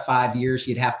 4 out of 5 years,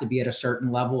 you'd have to be at a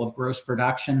certain level of gross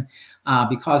production.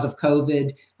 Because of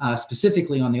COVID,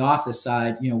 specifically on the office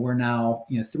side, we're now,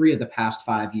 3 of the past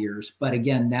 5 years. But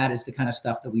again, that is the kind of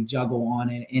stuff that we juggle on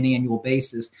an annual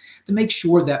basis to make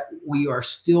sure that we are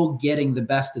still getting the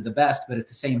best of the best, but at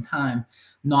the same time,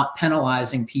 not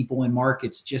penalizing people in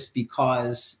markets just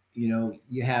because,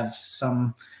 you have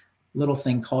some little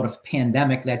thing called a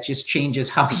pandemic that just changes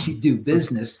how you do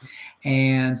business.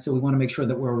 And so we want to make sure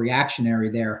that we're reactionary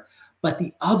there. But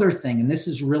the other thing, and this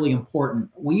is really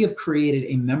important, we have created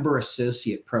a member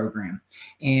associate program.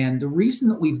 And the reason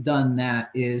that we've done that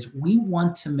is we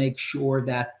want to make sure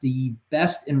that the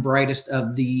best and brightest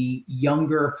of the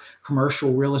younger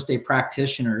commercial real estate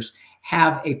practitioners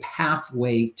have a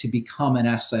pathway to become an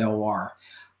SIOR.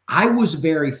 I was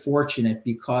very fortunate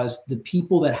because the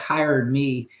people that hired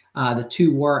me, the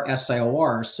two were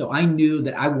SIORs. So I knew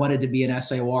that I wanted to be an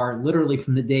SIOR literally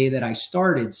from the day that I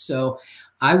started. So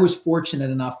I was fortunate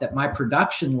enough that my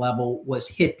production level was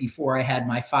hit before I had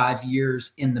my 5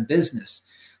 years in the business.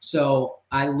 So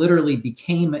I literally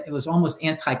became, it was almost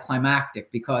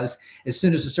anticlimactic because as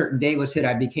soon as a certain day was hit,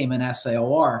 I became an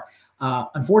SIOR.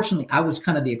 Unfortunately, I was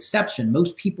kind of the exception.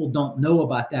 Most people don't know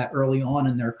about that early on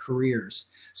in their careers.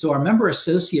 So our member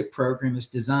associate program is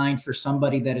designed for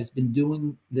somebody that has been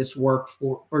doing this work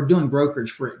for, or doing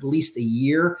brokerage for at least a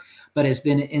year, but has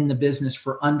been in the business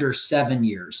for under 7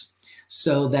 years.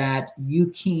 So that you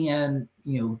can,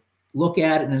 look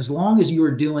at it. And as long as you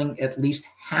are doing at least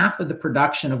half of the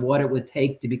production of what it would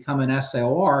take to become an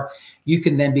SIOR, you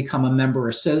can then become a member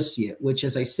associate, which,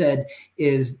 as I said,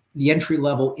 is the entry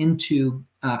level into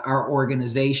our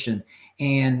organization.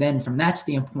 And then from that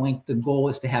standpoint, the goal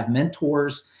is to have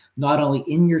mentors, not only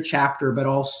in your chapter, but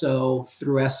also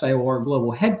through SIOR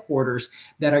Global Headquarters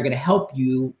that are going to help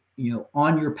you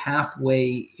on your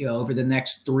pathway, over the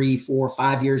next 3, 4,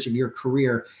 5 years of your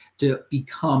career to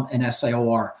become an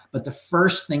SIOR. But the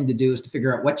first thing to do is to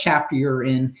figure out what chapter you're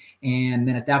in. And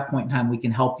then at that point in time, we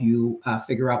can help you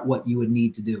figure out what you would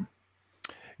need to do.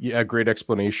 Yeah, great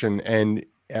explanation. And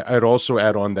I'd also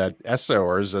add on that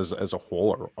SIORs as a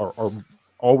whole are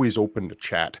always open to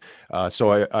chat.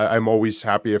 So I'm always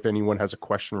happy if anyone has a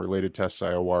question related to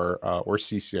SIOR or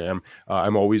CCIM.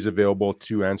 I'm always available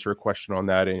to answer a question on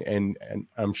that. And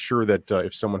I'm sure that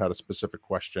if someone had a specific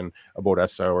question about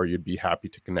SIOR, you'd be happy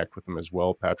to connect with them as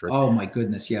well, Patrick. Oh my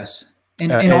goodness, yes.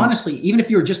 And honestly, even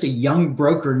if you're just a young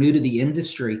broker new to the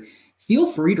industry,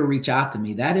 feel free to reach out to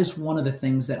me. That is one of the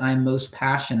things that I'm most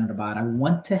passionate about. I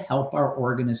want to help our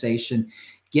organization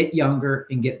get younger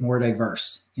and get more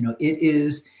diverse. It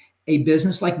is a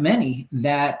business like many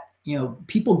that,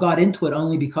 people got into it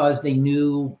only because they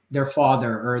knew their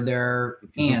father or their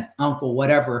aunt, uncle,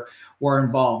 whatever, were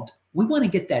involved. We want to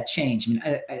get that change.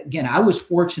 I was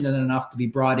fortunate enough to be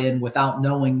brought in without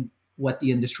knowing what the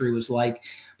industry was like,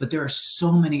 but there are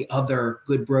so many other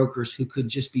good brokers who could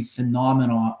just be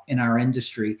phenomenal in our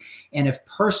industry. And if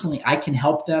personally I can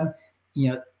help them,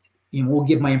 we'll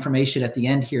give my information at the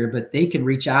end here, but they can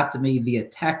reach out to me via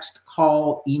text,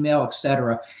 call, email,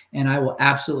 etc. And I will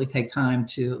absolutely take time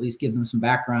to at least give them some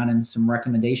background and some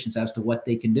recommendations as to what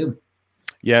they can do.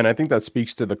 Yeah, and I think that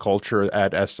speaks to the culture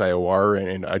at SIOR,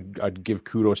 and I'd give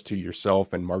kudos to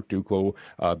yourself and Mark Duclos,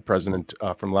 president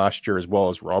from last year, as well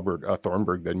as Robert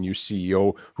Thornburg, the new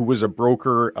CEO, who was a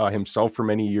broker himself for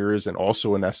many years and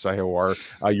also an SIOR.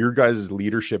 Your guys'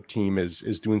 leadership team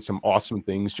is doing some awesome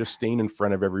things, just staying in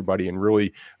front of everybody and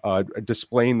really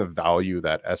displaying the value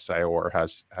that SIOR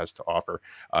has to offer.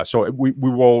 So we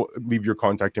will leave your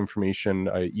contact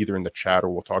information either in the chat or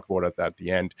we'll talk about it at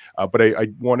the end. But I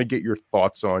want to get your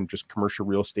thoughts on just commercial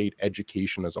real estate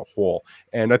education as a whole.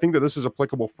 And I think that this is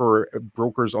applicable for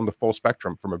brokers on the full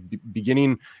spectrum, from a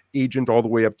beginning agent all the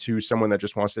way up to someone that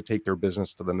just wants to take their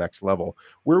business to the next level.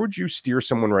 Where would you steer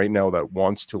someone right now that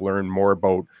wants to learn more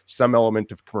about some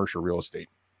element of commercial real estate?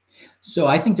 So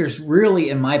I think there's really,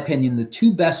 in my opinion, the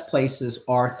two best places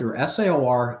are through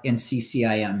SIOR and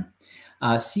CCIM.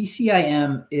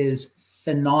 CCIM is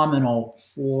phenomenal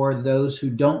for those who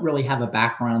don't really have a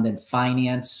background in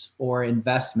finance or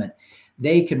investment.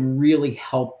 They can really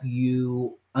help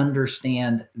you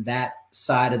understand that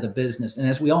side of the business. And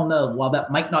as we all know, while that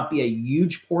might not be a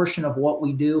huge portion of what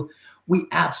we do, we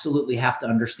absolutely have to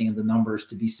understand the numbers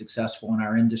to be successful in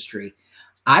our industry.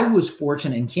 I was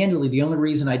fortunate, and candidly, the only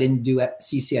reason I didn't do at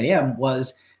CCIM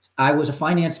was I was a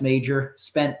finance major,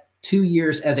 spent 2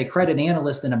 years as a credit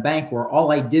analyst in a bank where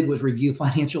all I did was review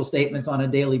financial statements on a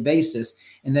daily basis,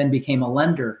 and then became a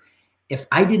lender. If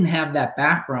I didn't have that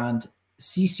background,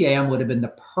 CCIM would have been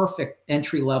the perfect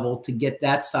entry level to get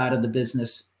that side of the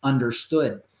business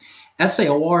understood.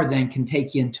 SIOR then can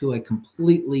take you into a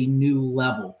completely new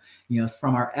level,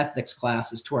 from our ethics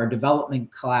classes to our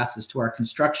development classes to our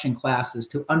construction classes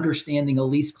to understanding a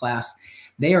lease class.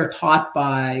 They are taught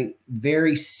by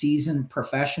very seasoned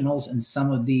professionals, and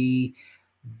some of the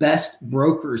best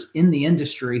brokers in the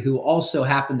industry who also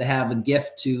happen to have a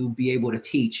gift to be able to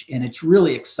teach. And it's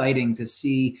really exciting to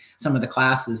see some of the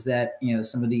classes that,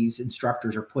 some of these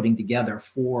instructors are putting together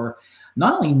for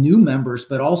not only new members,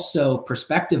 but also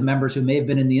prospective members who may have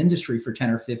been in the industry for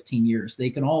 10 or 15 years. They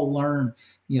can all learn,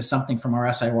 something from our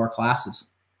SIOR classes.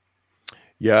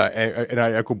 Yeah, and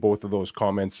I echo both of those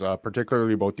comments,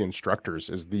 particularly about the instructors,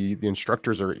 as the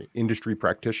instructors are industry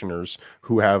practitioners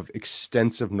who have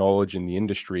extensive knowledge in the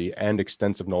industry and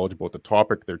extensive knowledge about the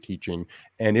topic they're teaching,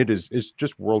 and it's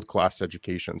just world-class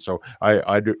education. So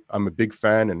I'm a big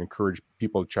fan and encourage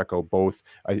people to check out both.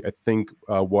 I think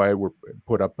why we're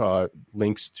put up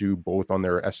links to both on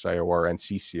their SIOR and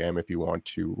CCM if you want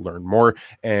to learn more.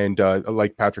 And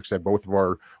like Patrick said, both of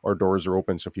our doors are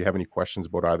open. So if you have any questions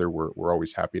about either, we're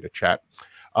always happy to chat.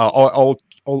 I'll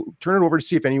turn it over to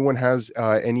see if anyone has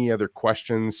any other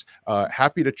questions.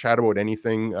 Happy to chat about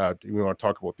anything. If you want to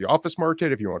talk about the office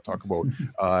market, if you want to talk about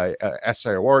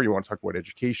SIOR, you want to talk about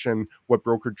education, what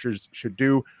brokerages should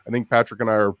do. I think Patrick and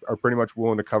I are pretty much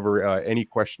willing to cover any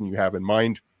question you have in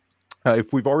mind.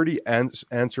 If we've already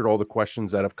answered all the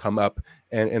questions that have come up,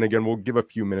 and again, we'll give a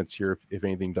few minutes here if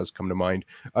anything does come to mind.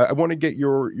 I want to get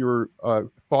your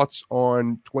thoughts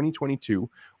on 2022,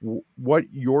 what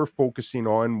you're focusing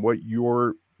on, what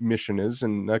your mission is,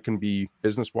 and that can be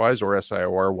business-wise or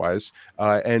SIOR-wise,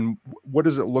 and what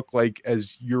does it look like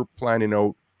as you're planning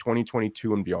out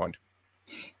 2022 and beyond?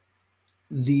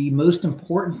 The most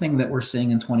important thing that we're seeing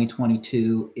in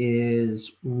 2022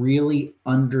 is really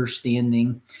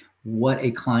understanding what a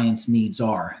client's needs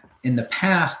are. In the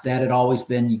past, that had always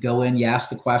been, you go in, you ask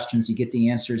the questions, you get the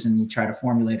answers, and you try to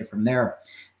formulate it from there.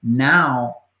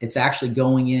 Now it's actually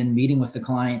going in, meeting with the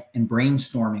client and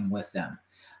brainstorming with them.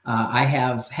 I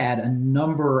have had a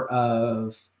number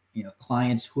of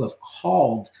clients who have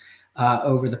called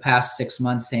over the past 6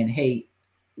 months saying, hey,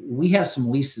 we have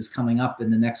some leases coming up in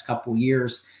the next couple of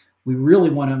years. We really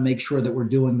want to make sure that we're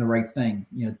doing the right thing.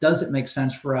 Does it make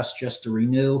sense for us just to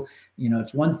renew?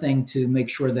 It's one thing to make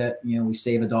sure that, we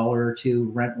save $1 or $2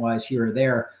 rent-wise here or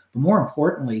there, but more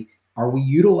importantly, are we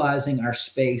utilizing our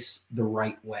space the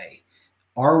right way?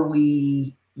 Are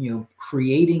we,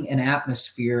 creating an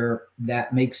atmosphere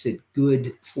that makes it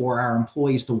good for our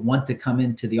employees to want to come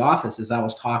into the office, as I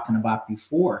was talking about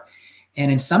before?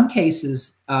 And in some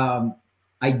cases,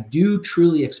 I do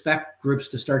truly expect groups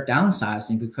to start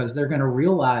downsizing because they're going to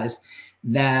realize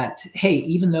that, hey,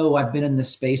 even though I've been in this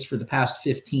space for the past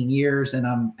 15 years and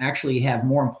I'm actually have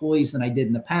more employees than I did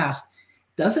in the past,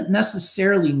 doesn't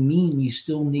necessarily mean you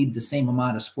still need the same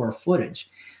amount of square footage.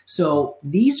 So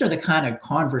these are the kind of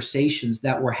conversations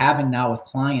that we're having now with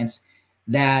clients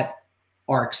that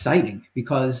are exciting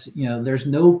because, there's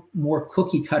no more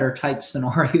cookie cutter type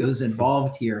scenarios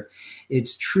involved here.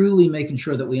 It's truly making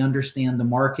sure that we understand the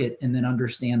market and then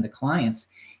understand the clients.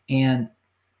 And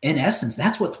in essence,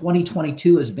 that's what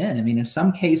 2022 has been. I mean, in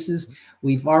some cases,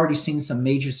 we've already seen some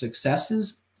major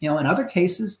successes. In other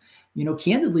cases,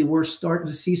 candidly, we're starting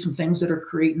to see some things that are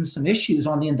creating some issues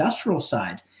on the industrial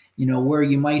side, where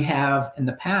you might have in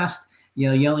the past,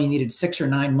 you only needed 6 or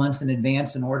 9 months in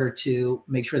advance in order to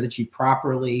make sure that you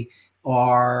properly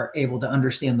are able to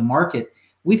understand the market.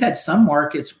 We've had some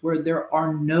markets where there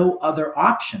are no other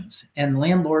options and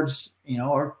landlords,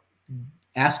 are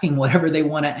asking whatever they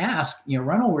want to ask,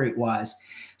 rental rate wise.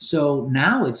 So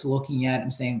now it's looking at it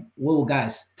and saying, whoa,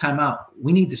 guys, time out.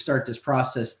 We need to start this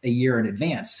process a year in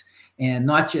advance and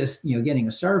not just, getting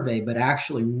a survey, but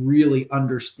actually really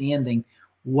understanding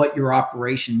what your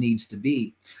operation needs to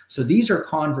be. So these are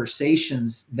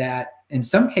conversations that in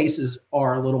some cases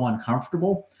are a little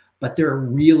uncomfortable, but they're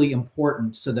really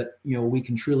important so that, we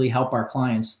can truly help our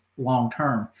clients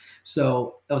long-term.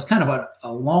 So that was kind of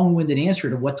a long-winded answer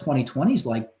to what 2020 is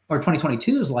like, or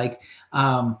 2022 is like,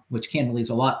 which candidly is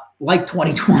a lot like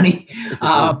 2020.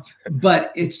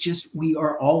 But it's just, we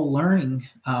are all learning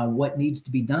what needs to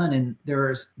be done. And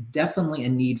there is definitely a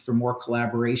need for more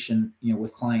collaboration,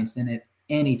 with clients than at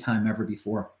any time ever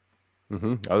before.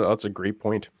 That's a great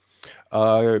point.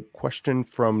 Question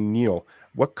from Neil.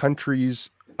 What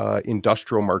countries'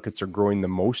 industrial markets are growing the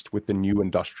most with the new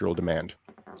industrial demand?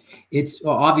 It's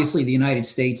obviously the United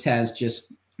States has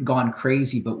just gone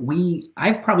crazy, but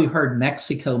I've probably heard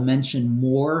Mexico mentioned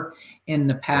more in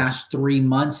the past 3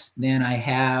 months than I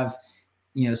have,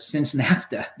 since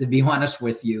NAFTA, to be honest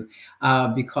with you,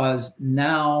 because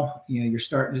now, you're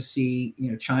starting to see,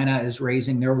 China is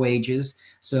raising their wages.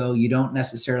 So you don't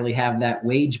necessarily have that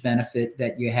wage benefit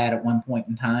that you had at one point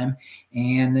in time.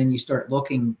 And then you start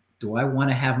looking, do I want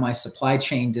to have my supply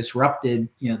chain disrupted,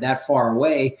 that far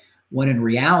away? when in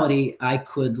reality, I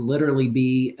could literally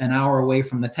be an hour away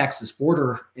from the Texas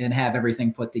border and have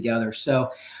everything put together.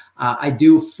 So I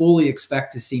do fully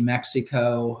expect to see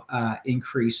Mexico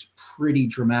increase pretty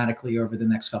dramatically over the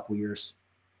next couple of years.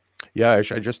 Yeah, I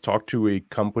just talked to a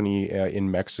company in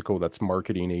Mexico that's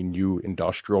marketing a new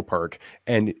industrial park,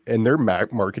 and their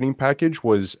marketing package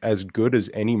was as good as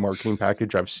any marketing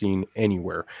package I've seen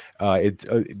anywhere. It's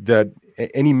that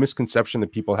any misconception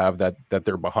that people have that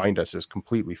they're behind us is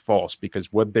completely false,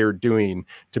 because what they're doing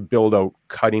to build out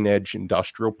cutting edge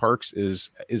industrial parks is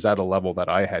at a level that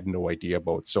I had no idea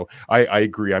about. So I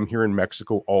agree. I'm here in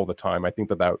Mexico all the time. I think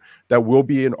that will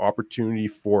be an opportunity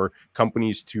for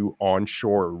companies to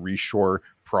onshore or reshore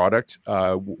product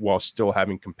while still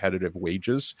having competitive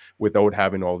wages without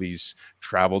having all these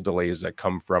travel delays that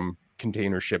come from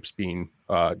container ships being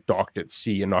docked at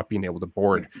sea and not being able to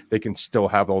board. They can still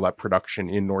have all that production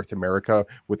in North America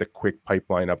with a quick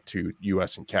pipeline up to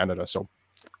US and Canada. So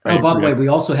by the way, we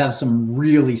also have some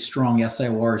really strong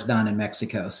SIORs down in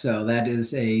Mexico. So that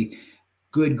is a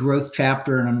good growth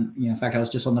chapter. And in fact, I was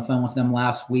just on the phone with them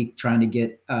last week trying to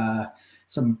get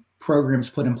some programs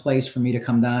put in place for me to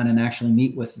come down and actually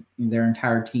meet with their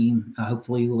entire team,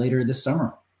 hopefully later this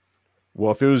summer.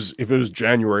 Well, if it was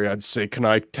January, I'd say, can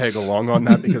I tag along on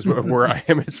that? Because where I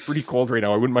am, it's pretty cold right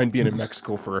now. I wouldn't mind being in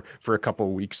Mexico for a couple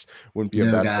of weeks. Wouldn't be a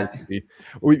bad place to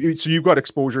be. So you've got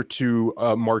exposure to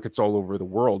markets all over the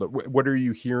world. What are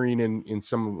you hearing in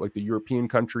some like the European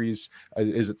countries?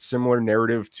 Is it similar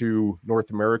narrative to North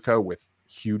America with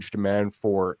huge demand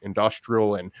for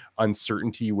industrial and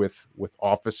uncertainty with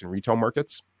office and retail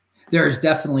markets? There is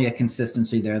definitely a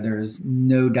consistency there. There is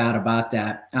no doubt about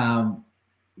that.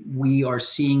 We are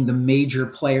seeing the major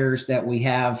players that we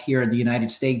have here in the United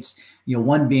States,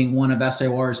 one being one of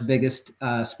SIOR's biggest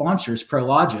sponsors,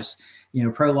 Prologis.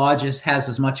 Prologis has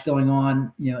as much going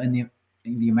on, in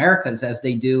the Americas as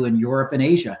they do in Europe and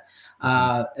Asia.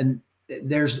 And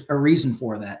there's a reason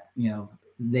for that.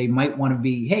 They might want to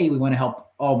be, hey, we want to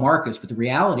help all markets, but the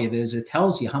reality of it is it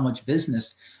tells you how much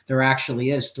business there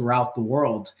actually is throughout the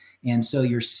world. And so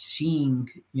you're seeing,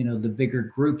 the bigger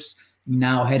groups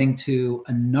now heading to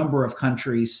a number of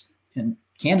countries, and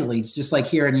candidly, it's just like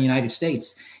here in the United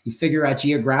States. You figure out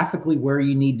geographically where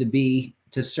you need to be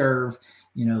to serve,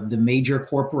 the major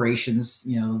corporations,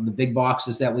 the big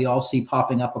boxes that we all see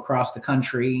popping up across the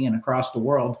country and across the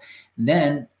world. And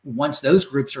then once those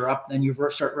groups are up, then you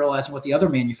start realizing what the other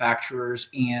manufacturers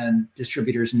and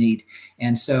distributors need.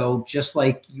 And so just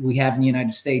like we have in the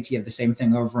United States, you have the same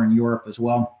thing over in Europe as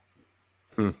well.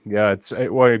 Yeah,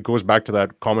 it goes back to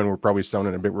that comment. We're probably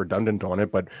sounding a bit redundant on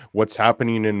it, but what's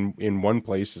happening in one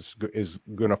place is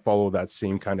going to follow that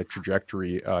same kind of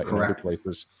trajectory in other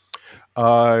places.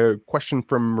 Question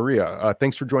from Maria.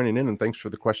 Thanks for joining in, and thanks for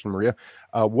the question, Maria.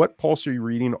 What pulse are you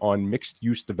reading on mixed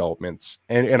use developments?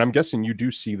 And I'm guessing you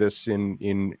do see this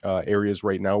in areas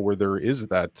right now where there is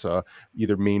that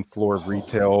either main floor of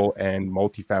retail and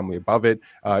multifamily above it,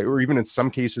 or even in some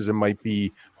cases it might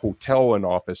be hotel and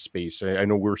office space. I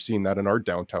know we're seeing that in our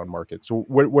downtown market. So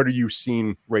what are you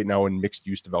seeing right now in mixed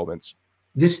use developments?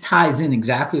 This ties in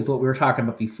exactly with what we were talking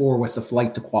about before with the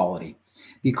flight to quality.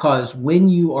 Because when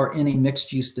you are in a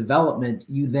mixed use development,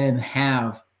 you then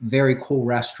have very cool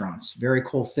restaurants, very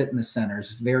cool fitness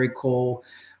centers, very cool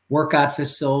workout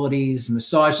facilities,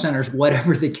 massage centers,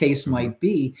 whatever the case might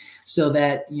be, so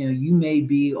that you may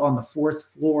be on the fourth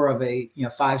floor of a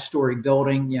 5-story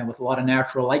building, with a lot of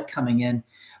natural light coming in,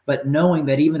 but knowing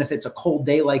that even if it's a cold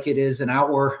day like it is in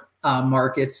our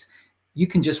markets, you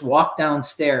can just walk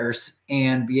downstairs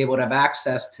and be able to have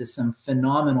access to some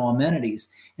phenomenal amenities.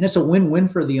 And it's a win-win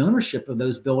for the ownership of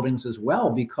those buildings as well,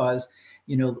 because,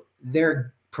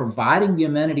 they're providing the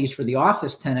amenities for the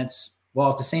office tenants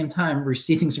while at the same time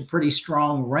receiving some pretty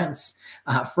strong rents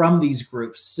from these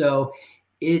groups. So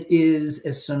it is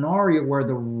a scenario where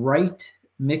the right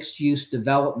mixed-use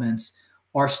developments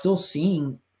are still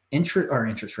seeing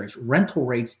rental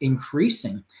rates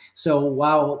increasing. So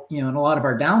while, in a lot of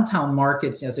our downtown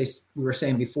markets, as we were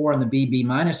saying before, in the BB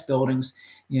minus buildings,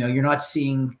 you're not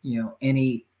seeing,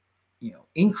 any,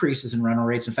 increases in rental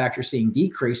rates. In fact, you're seeing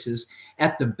decreases.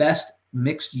 At the best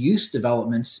mixed use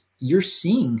developments, you're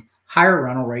seeing higher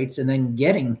rental rates and then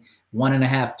getting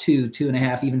 1.5%,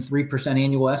 2.5%, even 3%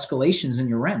 annual escalations in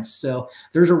your rents. So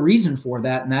there's a reason for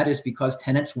that. And that is because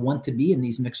tenants want to be in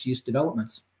these mixed use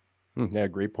developments. Yeah,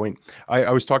 great point.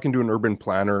 I was talking to an urban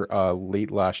planner late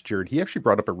last year, and he actually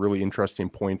brought up a really interesting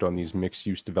point on these mixed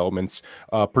use developments,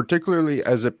 particularly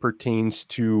as it pertains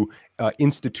to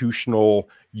institutional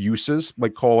uses,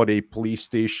 like call it a police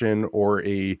station or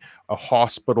a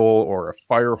hospital or a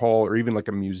fire hall or even like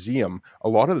a museum, a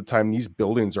lot of the time these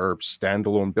buildings are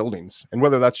standalone buildings. And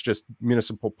whether that's just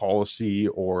municipal policy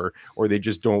or they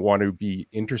just don't want to be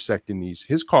intersecting these,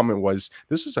 his comment was,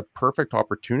 this is a perfect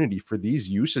opportunity for these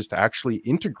uses to actually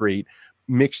integrate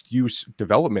mixed use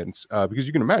developments, because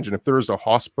you can imagine if there is a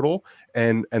hospital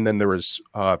and then there was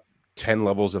 10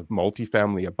 levels of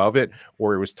multifamily above it,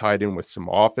 or it was tied in with some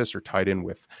office or tied in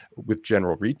with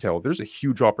general retail, there's a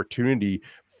huge opportunity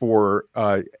for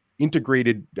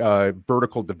integrated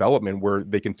vertical development where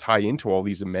they can tie into all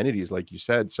these amenities, like you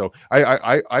said. So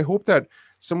I hope that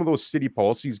some of those city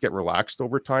policies get relaxed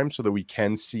over time so that we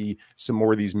can see some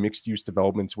more of these mixed use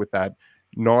developments with that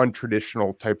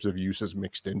non-traditional types of uses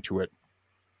mixed into it.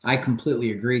 I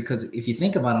completely agree, because if you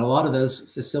think about it, a lot of those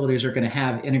facilities are going to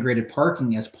have integrated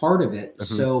parking as part of it.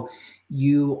 Mm-hmm. So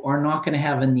you are not going to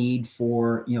have a need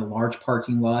for, large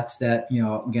parking lots that,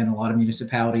 again, a lot of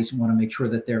municipalities want to make sure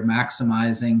that they're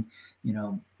maximizing,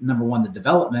 number one, the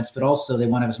developments, but also they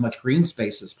want to have as much green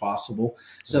space as possible.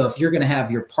 So if you're going to have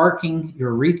your parking,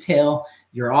 your retail,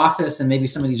 your office, and maybe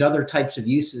some of these other types of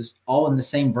uses all in the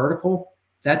same vertical,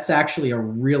 that's actually a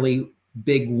really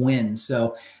big win.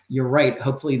 So you're right.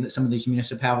 Hopefully that some of these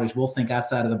municipalities will think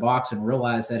outside of the box and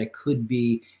realize that it could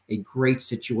be a great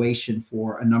situation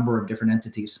for a number of different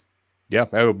entities. Yeah,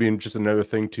 that would be just another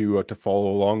thing to follow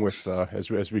along with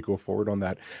as we go forward on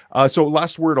that. So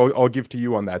last word I'll give to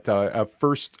you on that.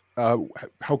 First,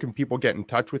 how can people get in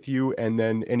touch with you, and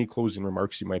then any closing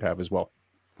remarks you might have as well?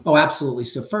 Oh, absolutely.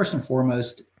 So first and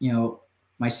foremost,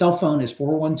 my cell phone is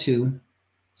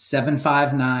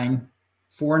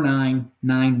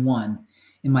 412-759-4991.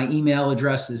 And my email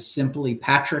address is simply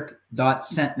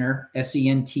patrick.sentner,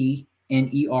 SENTNER,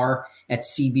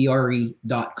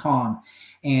 @CBRE.com.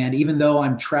 And even though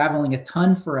I'm traveling a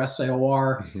ton for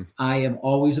SIOR, I am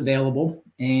always available.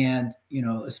 And,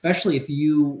 especially if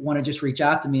you want to just reach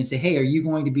out to me and say, hey, are you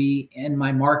going to be in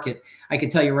my market? I can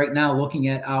tell you right now, looking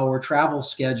at our travel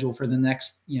schedule for the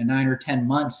next 9 or 10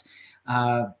 months,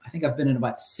 I think I've been in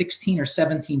about 16 or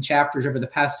 17 chapters over the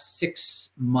past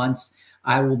 6 months.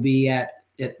 I will be at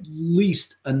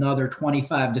least another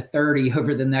 25 to 30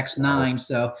 over the next 9.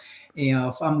 So,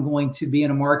 if I'm going to be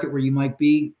in a market where you might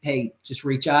be, hey, just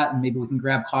reach out and maybe we can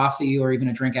grab coffee or even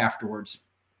a drink afterwards.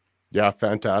 Yeah,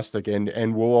 fantastic.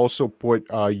 And we'll also put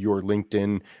your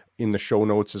LinkedIn in the show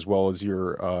notes, as well as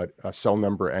your cell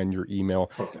number and your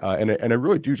email. And I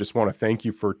really do just want to thank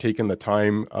you for taking the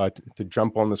time to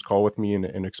jump on this call with me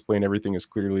and explain everything as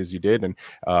clearly as you did. And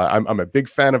I'm a big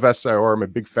fan of SIOR. I'm a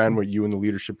big fan of what you and the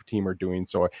leadership team are doing.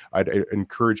 So I'd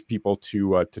encourage people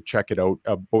to check it out,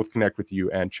 both connect with you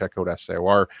and check out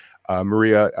SIOR.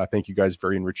 Maria, thank you guys.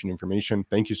 Very enriching information.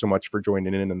 Thank you so much for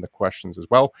joining in and the questions as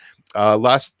well.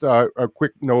 Last, a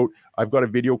quick note. I've got a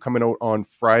video coming out on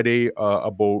Friday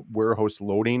about warehouse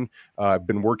loading. I've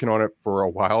been working on it for a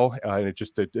while, and it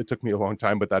took me a long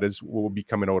time, but that will be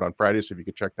coming out on Friday. So if you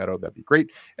could check that out, that'd be great.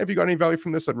 And if you got any value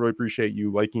from this, I'd really appreciate you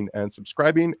liking and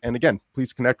subscribing. And again,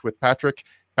 please connect with Patrick.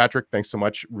 Patrick, thanks so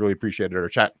much. Really appreciated our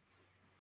chat.